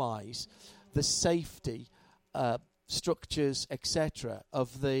compromise the safety structures, etc.,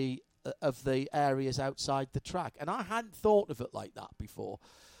 of the areas outside the track. And I hadn't thought of it like that before.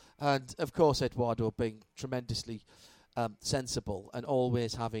 And, of course, Eduardo being tremendously sensible and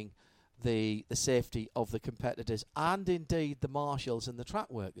always having the safety of the competitors and, indeed, the marshals and the track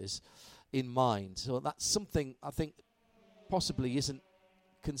workers in mind. So that's something I think possibly isn't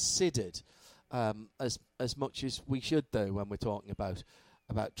considered as much as we should do when we're talking about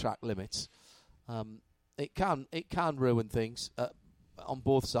track limits. It can ruin things on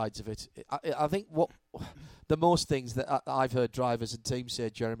both sides of it. I think what the most things that I've heard drivers and teams say,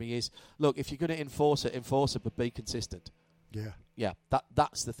 Jeremy, is, look, if you're going to enforce it, but be consistent. Yeah.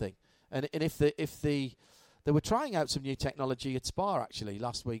 That's the thing. And if they were trying out some new technology at Spa actually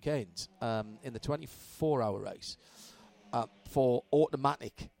last weekend in the 24-hour race for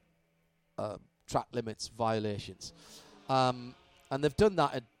automatic track limits violations, and they've done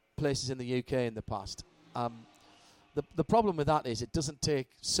that at places in the UK in the past. The problem with that is it doesn't take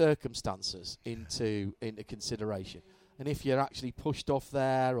circumstances into consideration. And if you're actually pushed off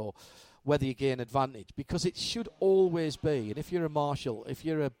there or whether you gain advantage, because it should always be, and if you're a marshal, if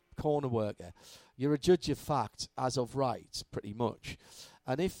you're a corner worker, you're a judge of fact as of right, pretty much.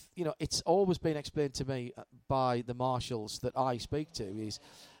 And if, it's always been explained to me by the marshals that I speak to is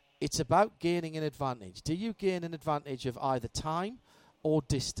it's about gaining an advantage. Do you gain an advantage of either time or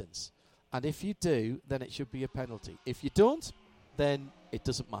distance? And if you do, then it should be a penalty. If you don't, then it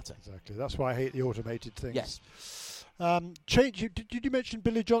doesn't matter. Exactly. That's why I hate the automated things. Yes. Did you mention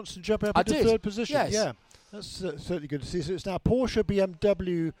Billy Johnson jumping up into third position? Yes. Yeah. That's certainly good to see. So it's now Porsche,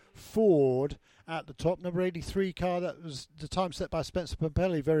 BMW, Ford at the top. Number 83 car, that was the time set by Spencer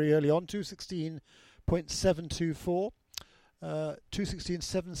Pompelli very early on, 2:16.724.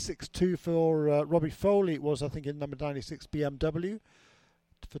 2:16.762 for Robbie Foley, it was, I think, in number 96 BMW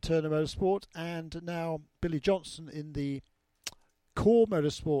for Turner Motorsport. And now Billy Johnson in the Core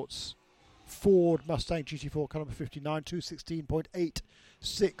Motorsports Ford Mustang GT4 car number 59,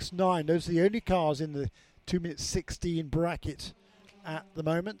 2:16.869. Those are the only cars in the 2:16 bracket at the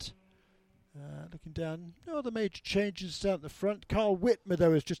moment. Looking down, no other major changes down at the front. Carl Whitmer,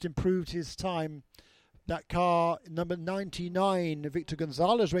 though, has just improved his time. That car, number 99, Victor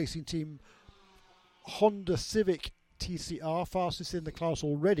Gonzalez Racing Team, Honda Civic TCR, fastest in the class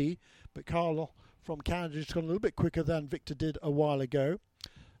already. But Carl from Canada has gone a little bit quicker than Victor did a while ago.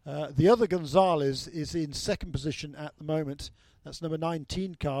 The other Gonzalez is in second position at the moment. That's number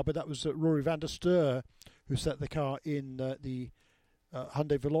 19 car, but that was Rory van der Steur who set the car in the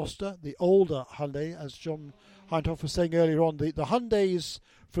Hyundai Veloster, the older Hyundai, as John Hindhoff was saying earlier on. The Hyundais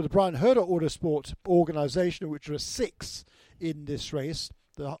for the Brian Herder Autosport organisation, which are 6 in this race,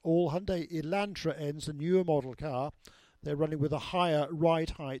 the all Hyundai Elantra ends, a newer model car. They're running with a higher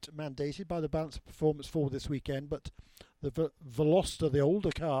ride height mandated by the Balance of Performance 4 this weekend, but the Veloster, the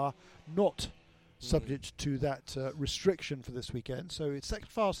older car, not subject to that restriction for this weekend. So it's second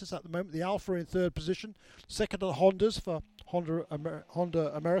fastest at the moment. The Alfa in third position. Second are the Hondas for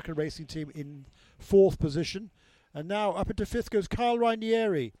Honda American Racing Team in fourth position. And now up into fifth goes Kyle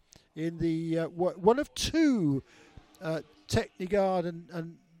Rainieri in the one of two Technigard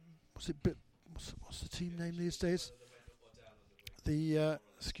and what's the team name these days? The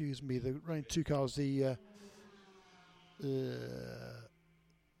they're running two cars. The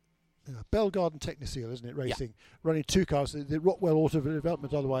Bellegarde and Techniseal, isn't it? Racing, running two cars. The Rockwell Auto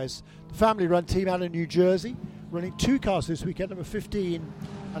Development, otherwise the family-run team out of New Jersey, running two cars this weekend, number 15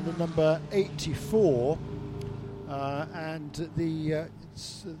 and the number 84. And the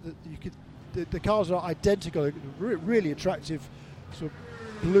cars are identical, really attractive, sort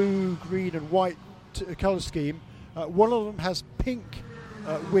of blue, green, and white colour scheme. One of them has pink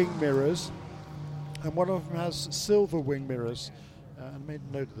wing mirrors, and one of them has silver wing mirrors. I made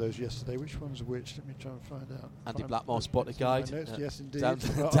a note of those yesterday. Which one's which? Let me try and find out. Andy Blackmore spotted guide. Yes, indeed.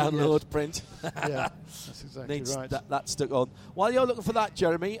 Download print. Yeah, that's exactly right. That stuck on. While you're looking for that,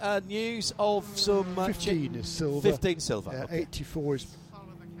 Jeremy, news of some... 15 is silver. 15 silver. Yeah, okay. 84 is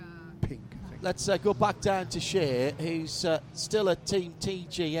pink, I think. Let's go back down to Shea, who's still a Team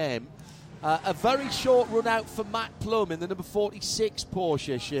TGM. A very short run out for Matt Plum in the number 46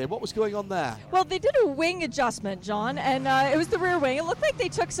 Porsche, Shea. What was going on there? Well, they did a wing adjustment, John, and it was the rear wing. It looked like they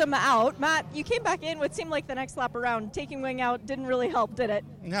took some out. Matt, you came back in what seemed like the next lap around. Taking wing out didn't really help, did it?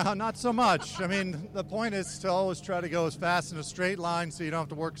 No, not so much. I mean, the point is to always try to go as fast in a straight line so you don't have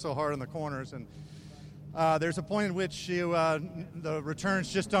to work so hard in the corners. And there's a point at which the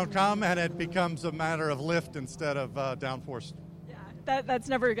returns just don't come, and it becomes a matter of lift instead of downforce. That's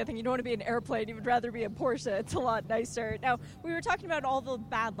never a good thing. You don't want to be an airplane. You would rather be a Porsche. It's a lot nicer. Now, we were talking about all the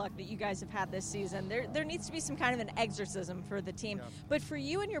bad luck that you guys have had this season. There needs to be some kind of an exorcism for the team. Yeah. But for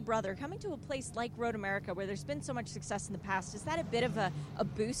you and your brother, coming to a place like Road America where there's been so much success in the past, is that a bit of a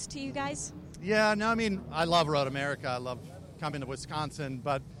boost to you guys? Yeah, no, I mean, I love Road America. I love coming to Wisconsin.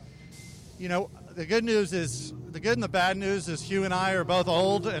 But, you know, the good and the bad news is Hugh and I are both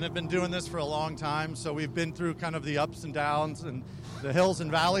old and have been doing this for a long time. So we've been through kind of the ups and downs and the hills and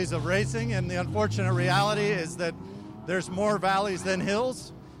valleys of racing, and the unfortunate reality is that there's more valleys than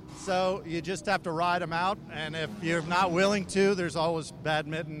hills, so you just have to ride them out, and if you're not willing to, there's always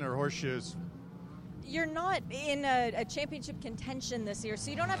badminton or horseshoes. You're not in a championship contention this year,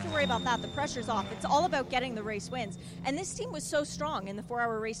 so you don't have to worry about that. The pressure's off. It's all about getting the race wins, and this team was so strong in the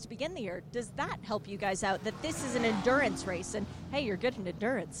 4-hour race to begin the year. Does that help you guys out, that this is an endurance race, and hey, you're good in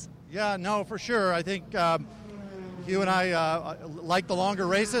endurance? Yeah, no, for sure. I think Hugh and I like the longer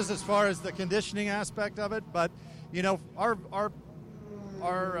races as far as the conditioning aspect of it, but you know, our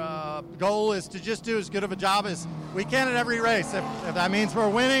goal is to just do as good of a job as we can at every race. If that means we're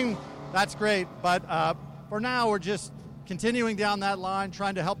winning, that's great. But for now, we're just continuing down that line,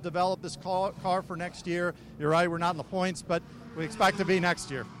 trying to help develop this car for next year. You're right, we're not in the points, but we expect to be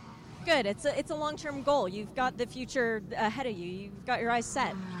next year. Good. It's a long-term goal. You've got the future ahead of you. You've got your eyes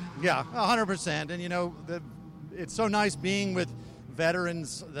set. Yeah, 100%. And you know, it's so nice being with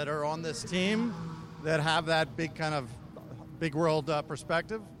veterans that are on this team that have that big world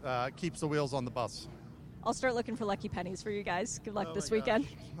perspective. Keeps the wheels on the bus. I'll start looking for lucky pennies for you guys. Good luck this weekend.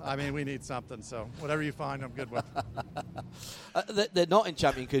 I mean, we need something, so whatever you find, I'm good with. They're not in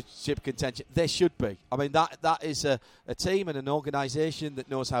championship contention. They should be. I mean, that is a team and an organisation that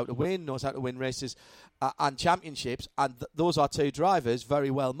knows how to win races and championships, and those are two drivers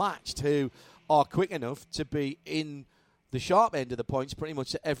very well matched who are quick enough to be in the sharp end of the points pretty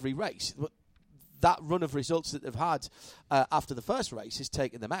much at every race. That run of results that they've had after the first race has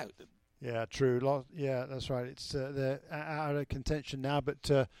taken them out. Yeah, true. Yeah, that's right. It's they're out of contention now,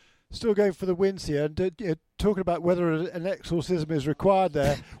 but still going for the wins here. And talking about whether an exorcism is required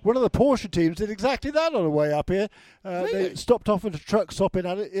there, one of the Porsche teams did exactly that on the way up here. Really? They stopped off at a truck stop in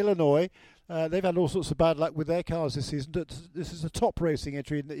Illinois. They've had all sorts of bad luck with their cars this season. This is a top racing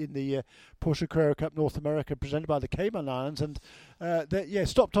entry in the Porsche Carrera Cup North America presented by the Cayman Islands, and they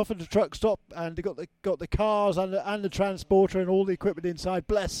stopped off at a truck stop, and they got the cars and the transporter and all the equipment inside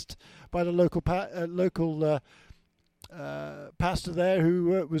blessed by the local pastor there,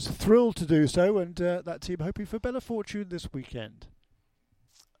 who was thrilled to do so, and that team hoping for better fortune this weekend.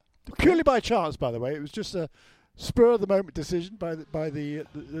 Okay. Purely by chance, by the way. It was just a spur of the moment decision by the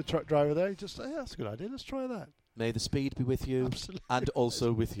truck driver there. He just said, that's a good idea, let's try that. May the speed be with you. Absolutely. And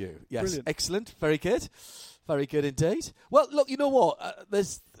also with you. Yes, Brilliant. Excellent. Very good. Very good indeed. Well, look, you know what?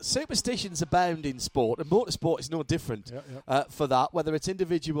 There's superstitions abound in sport, and motorsport is no different for that, whether it's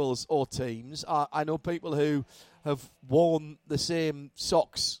individuals or teams. I know people who have worn the same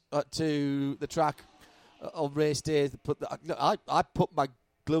socks to the track on race day. I put my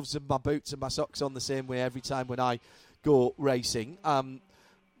gloves and my boots and my socks on the same way every time when I go racing.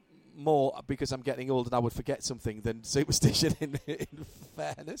 More because I'm getting old and I would forget something than superstition in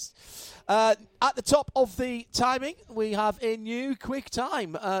fairness. At the top of the timing, we have a new quick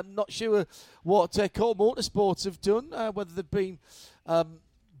time. Not sure what Core Motorsports have done, whether they've been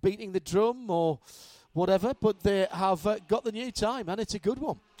beating the drum or whatever, but they have got the new time, and it's a good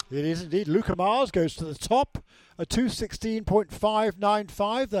one. It is indeed. Luca Mars goes to the top, a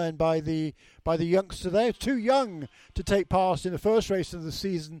 2:16.595 then by the youngster there. Too young to take part in the first race of the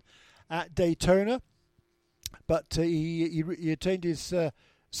season at Daytona, but he attained his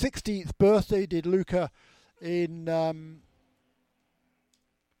 60th birthday. Did Luca in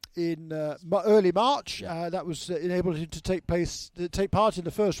early March? That was enabled him to take part in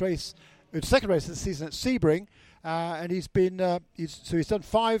the second race of the season at Sebring. And he's been he's done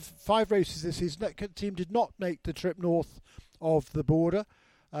five races this season. That team did not make the trip north of the border,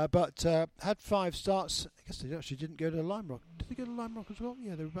 but had 5 starts. I guess they actually didn't go to Lime Rock. Did they go to Lime Rock as well?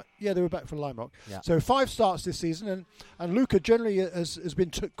 Yeah, they were back. Yeah, they were back for Lime Rock. Yeah. So 5 starts this season, and Luca generally has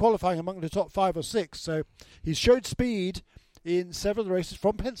been qualifying among the top 5 or 6. So he's showed speed in several of the races.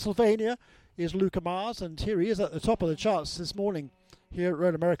 From Pennsylvania is Luca Mars, and here he is at the top of the charts this morning here at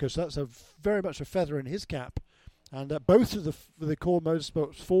Road America. So that's very much a feather in his cap. And both of the Core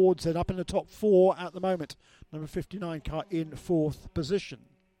Motorsports Fords are up in the top 4 at the moment. Number 59 car in 4th position.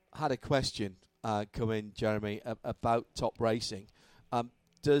 I had a question come in, Jeremy, about top racing.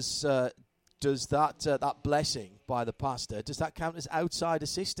 Does that blessing by the pastor, does that count as outside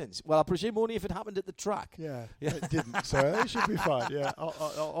assistance? Well, I presume only if it happened at the track. Yeah. It didn't, so it should be fine. Yeah,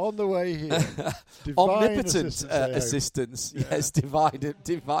 on the way here. Omnipotent assistance, yes,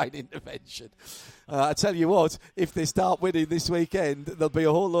 divine intervention. I tell you what, if they start winning this weekend, there'll be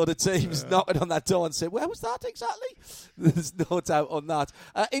a whole load of teams knocking on that door and saying, where was that exactly? There's no doubt on that.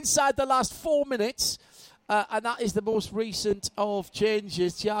 Inside the last 4 minutes, and that is the most recent of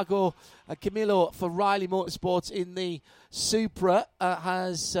changes. Thiago Camilo for Riley Motorsports in the Supra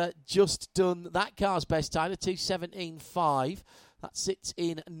has just done that car's best time, a 2:17.5. That sits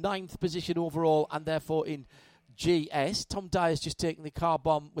in 9th position overall and therefore in GS. Tom Dyer's just taken the car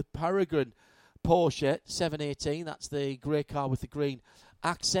bomb with Peregrine Porsche 718. That's the grey car with the green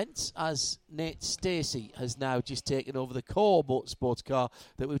accents, as Nate Stacey has now just taken over the Core Motorsports car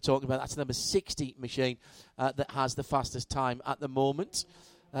that we were talking about. That's the number 60 machine that has the fastest time at the moment.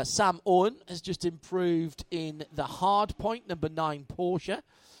 Sam Owen has just improved in the hard point, number 9 Porsche,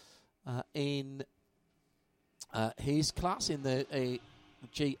 in his class in the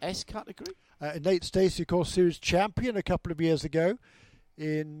GS category. Nate Stacey, of course, series champion a couple of years ago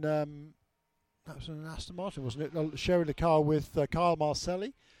in... that was an Aston Martin, wasn't it? Sharing the car with Kyle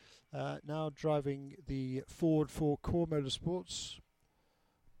Marcelli. Now driving the Ford for Core Motorsports.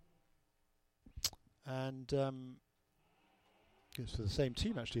 And it's for the same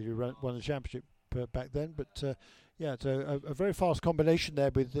team, actually, who won the championship back then. But, so a very fast combination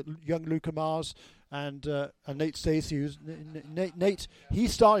there with young Luca Mars and Nate Stacey. Nate, he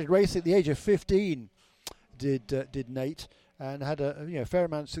started racing at the age of 15, did Nate. And had a fair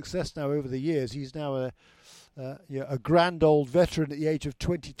amount of success now over the years. He's now a grand old veteran at the age of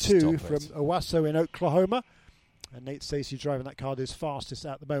 22 from Owasso in Oklahoma. And Nate Stacey driving that car his fastest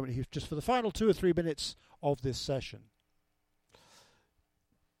at the moment. He's just for the final 2 or 3 minutes of this session.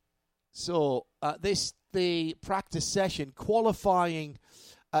 So the practice session, qualifying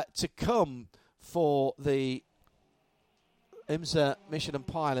to come for the IMSA Michelin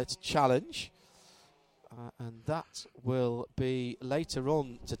Pilot Challenge. And that will be later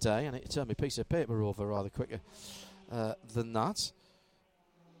on today. I need to turn my piece of paper over rather quicker than that.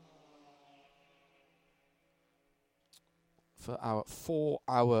 For our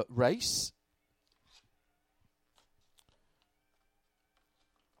 4-hour race.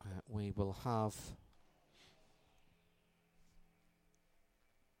 We will have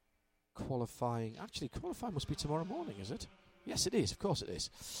qualifying. Actually, qualifying must be tomorrow morning, is it? Yes, it is. Of course it is.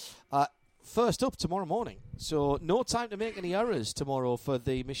 First up tomorrow morning. So no time to make any errors tomorrow for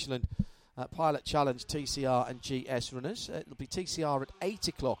the Michelin Pilot Challenge TCR and GS runners. It'll be TCR at 8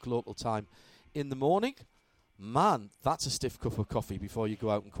 o'clock local time in the morning. Man, that's a stiff cup of coffee before you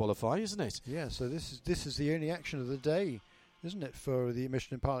go out and qualify, isn't it? Yeah, so this is the only action of the day isn't it, for the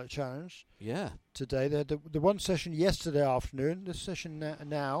Michelin Pilot Challenge? Yeah. Today. They had the one session yesterday afternoon, this session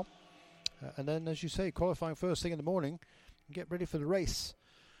now. And then, as you say, qualifying first thing in the morning and get ready for the race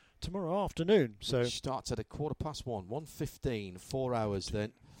tomorrow afternoon. So Which starts at 1:15, 1:15, 4 hours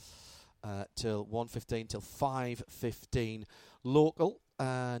then, till 1:15 till 5:15 local.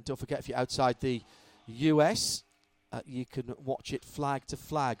 And don't forget, if you're outside the US, you can watch it flag to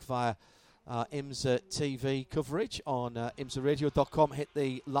flag via IMSA TV coverage on imsaradio.com. Hit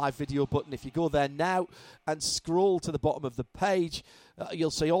the live video button. If you go there now and scroll to the bottom of the page,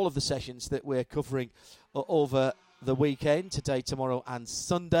 you'll see all of the sessions that we're covering over the weekend, today, tomorrow and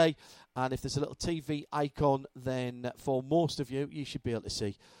Sunday. And if there's a little TV icon, then for most of you, you should be able to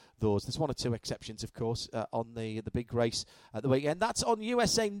see those. There's one or two exceptions, of course, on the big race at the weekend. That's on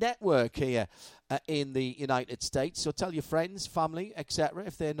USA Network here in the United States. So tell your friends, family, etc.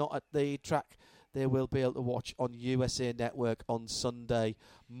 If they're not at the track, they will be able to watch on USA Network on Sunday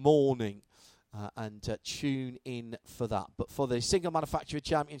morning. And tune in for that. But for the Single Manufacturer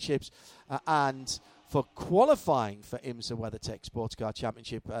Championships and for qualifying for IMSA WeatherTech Sports Car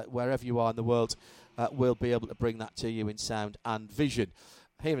Championship, wherever you are in the world, we'll be able to bring that to you in sound and vision.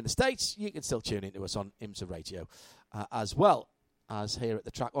 Here in the States, you can still tune into us on IMSA Radio, as well as here at the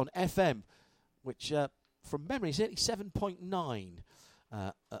track on FM, which from memory is 87.9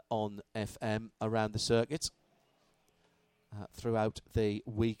 on FM around the circuit throughout the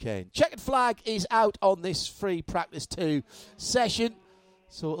weekend. Checkered flag is out on this free practice 2 session,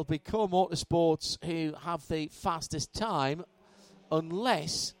 so it'll be Core Motorsports who have the fastest time,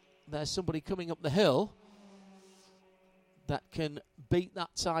 unless there's somebody coming up the hill that can beat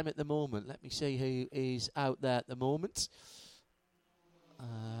that time at the moment. Let me see who is out there at the moment.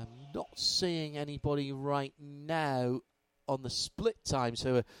 I'm not seeing anybody right now on the split times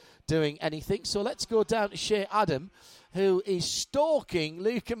who are doing anything. So let's go down to Shea Adam, who is stalking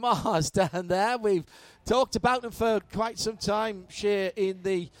Luca Mars down there. We've talked about him for quite some time, Shea, in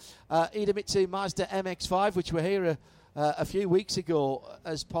the Idemitsu Mazda MX-5, which were here a few weeks ago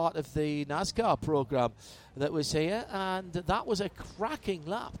as part of the NASCAR program that was here, and that was a cracking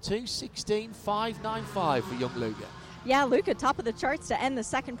lap, 2:16.595 for young Luca. Yeah, Luca, top of the charts to end the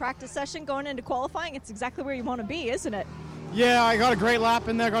second practice session going into qualifying. It's exactly where you want to be, isn't it? Yeah, I got a great lap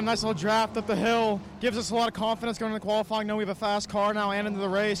in there, got a nice little draft up the hill. Gives us a lot of confidence going into qualifying. Know we have a fast car now and into the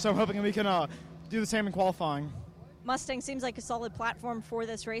race, so I'm hoping we can do the same in qualifying. Mustang seems like a solid platform for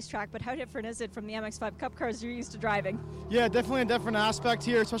this racetrack, but how different is it from the MX-5 Cup cars you're used to driving? Yeah, definitely a different aspect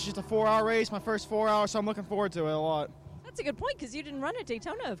here, especially it's a 4-hour race, my first 4 hours, so I'm looking forward to it a lot. That's a good point, because you didn't run at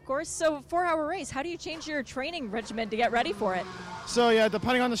Daytona, of course. So 4-hour race, how do you change your training regimen to get ready for it? So yeah,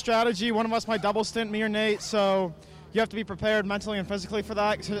 depending on the strategy, one of us might double stint, me or Nate, so you have to be prepared mentally and physically for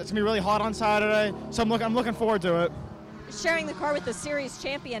that. So it's going to be really hot on Saturday, so I'm looking forward to it. Sharing the car with the series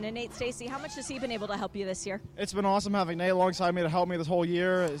champion and Nate Stacey, how much has he been able to help you this year? It's been awesome having Nate alongside me to help me this whole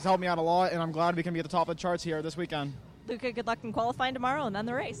year. It's helped me out a lot, and I'm glad we can be at the top of the charts here this weekend. Luca, good luck in qualifying tomorrow and then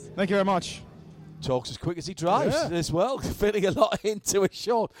the race. Thank you very much. Talks as quick as he drives as well, fitting a lot into a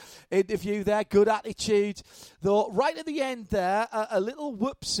short interview there. Good attitude, though. Right at the end there, a little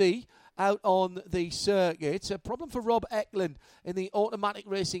whoopsie out on the circuit. A problem for Rob Eklund in the automatic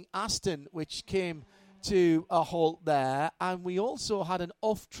racing Aston, which came to a halt there. And we also had an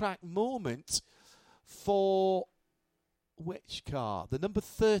off-track moment for which car? The number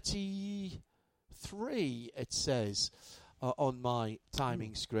 33, it says, on my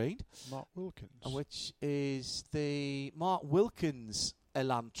timing screen. Mark Wilkins. Which is the Mark Wilkins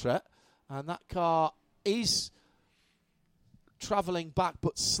Elantra. And that car is travelling back,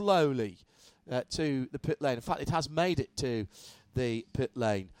 but slowly, to the pit lane. In fact, it has made it to the pit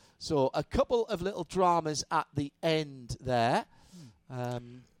lane. So a couple of little dramas at the end there.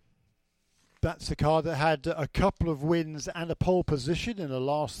 That's the car that had a couple of wins and a pole position in the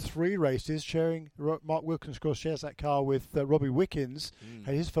last 3 races. Mark Wilkins, of course, shares that car with Robbie Wickens.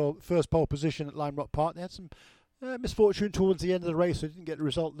 Had his first pole position at Lime Rock Park. They had some misfortune towards the end of the race. So they didn't get the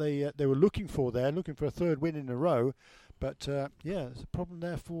result they were looking for there, looking for a 3rd win in a row. But, there's a problem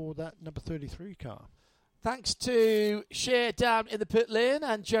there for that number 33 car. Thanks to Shea down in the pit lane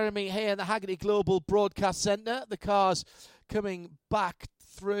and Jeremy here in the Haggerty Global Broadcast Centre. The car's coming back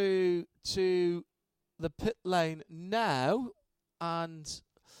through to the pit lane now, and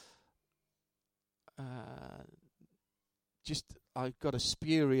I've got a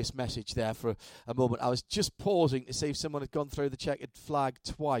spurious message there for a moment. I was just pausing to see if someone had gone through the checkered flag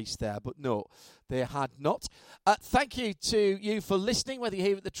twice there, but no, they had not. Thank you to you for listening, whether you're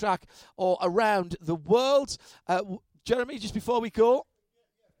here at the track or around the world. Jeremy, just before we go.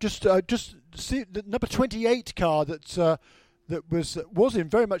 Just see the number 28 car that's that was in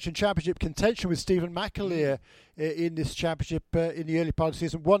very much in championship contention with Stephen McAleer in this championship in the early part of the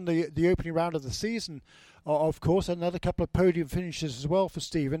season. Won the opening round of the season, of course, and another couple of podium finishes as well for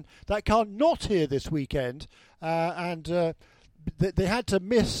Stephen. That car not here this weekend, and they had to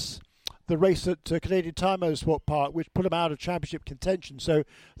miss the race at Canadian Tire Motorsport Park, which put them out of championship contention. So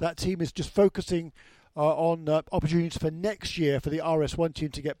that team is just focusing on opportunities for next year for the RS1 team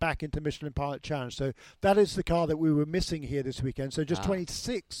to get back into Michelin Pilot Challenge. So that is the car that we were missing here this weekend. So just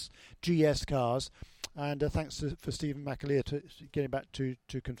 26 GS cars. And thanks for Stephen McAleer to getting back to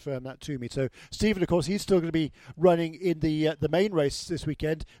confirm that to me. So Stephen, of course, he's still going to be running in the main race this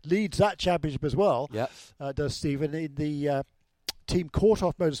weekend. Leads that championship as well. Yeah, does Stephen in the Team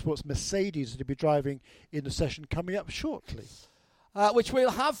Courthoff Motorsports Mercedes to be driving in the session coming up shortly. Which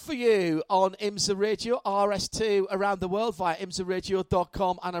we'll have for you on IMSA Radio, RS2 around the world via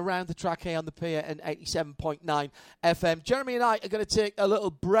imsaradio.com and around the track here on the pier and 87.9 FM. Jeremy and I are going to take a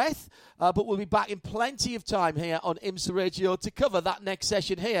little breath, but we'll be back in plenty of time here on IMSA Radio to cover that next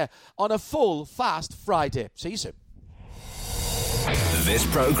session here on a full, fast Friday. See you soon. This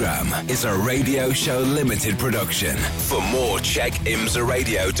program is a Radio Show Limited production. For more, check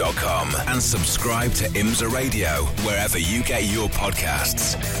imsaradio.com and subscribe to IMSA Radio wherever you get your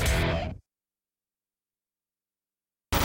podcasts.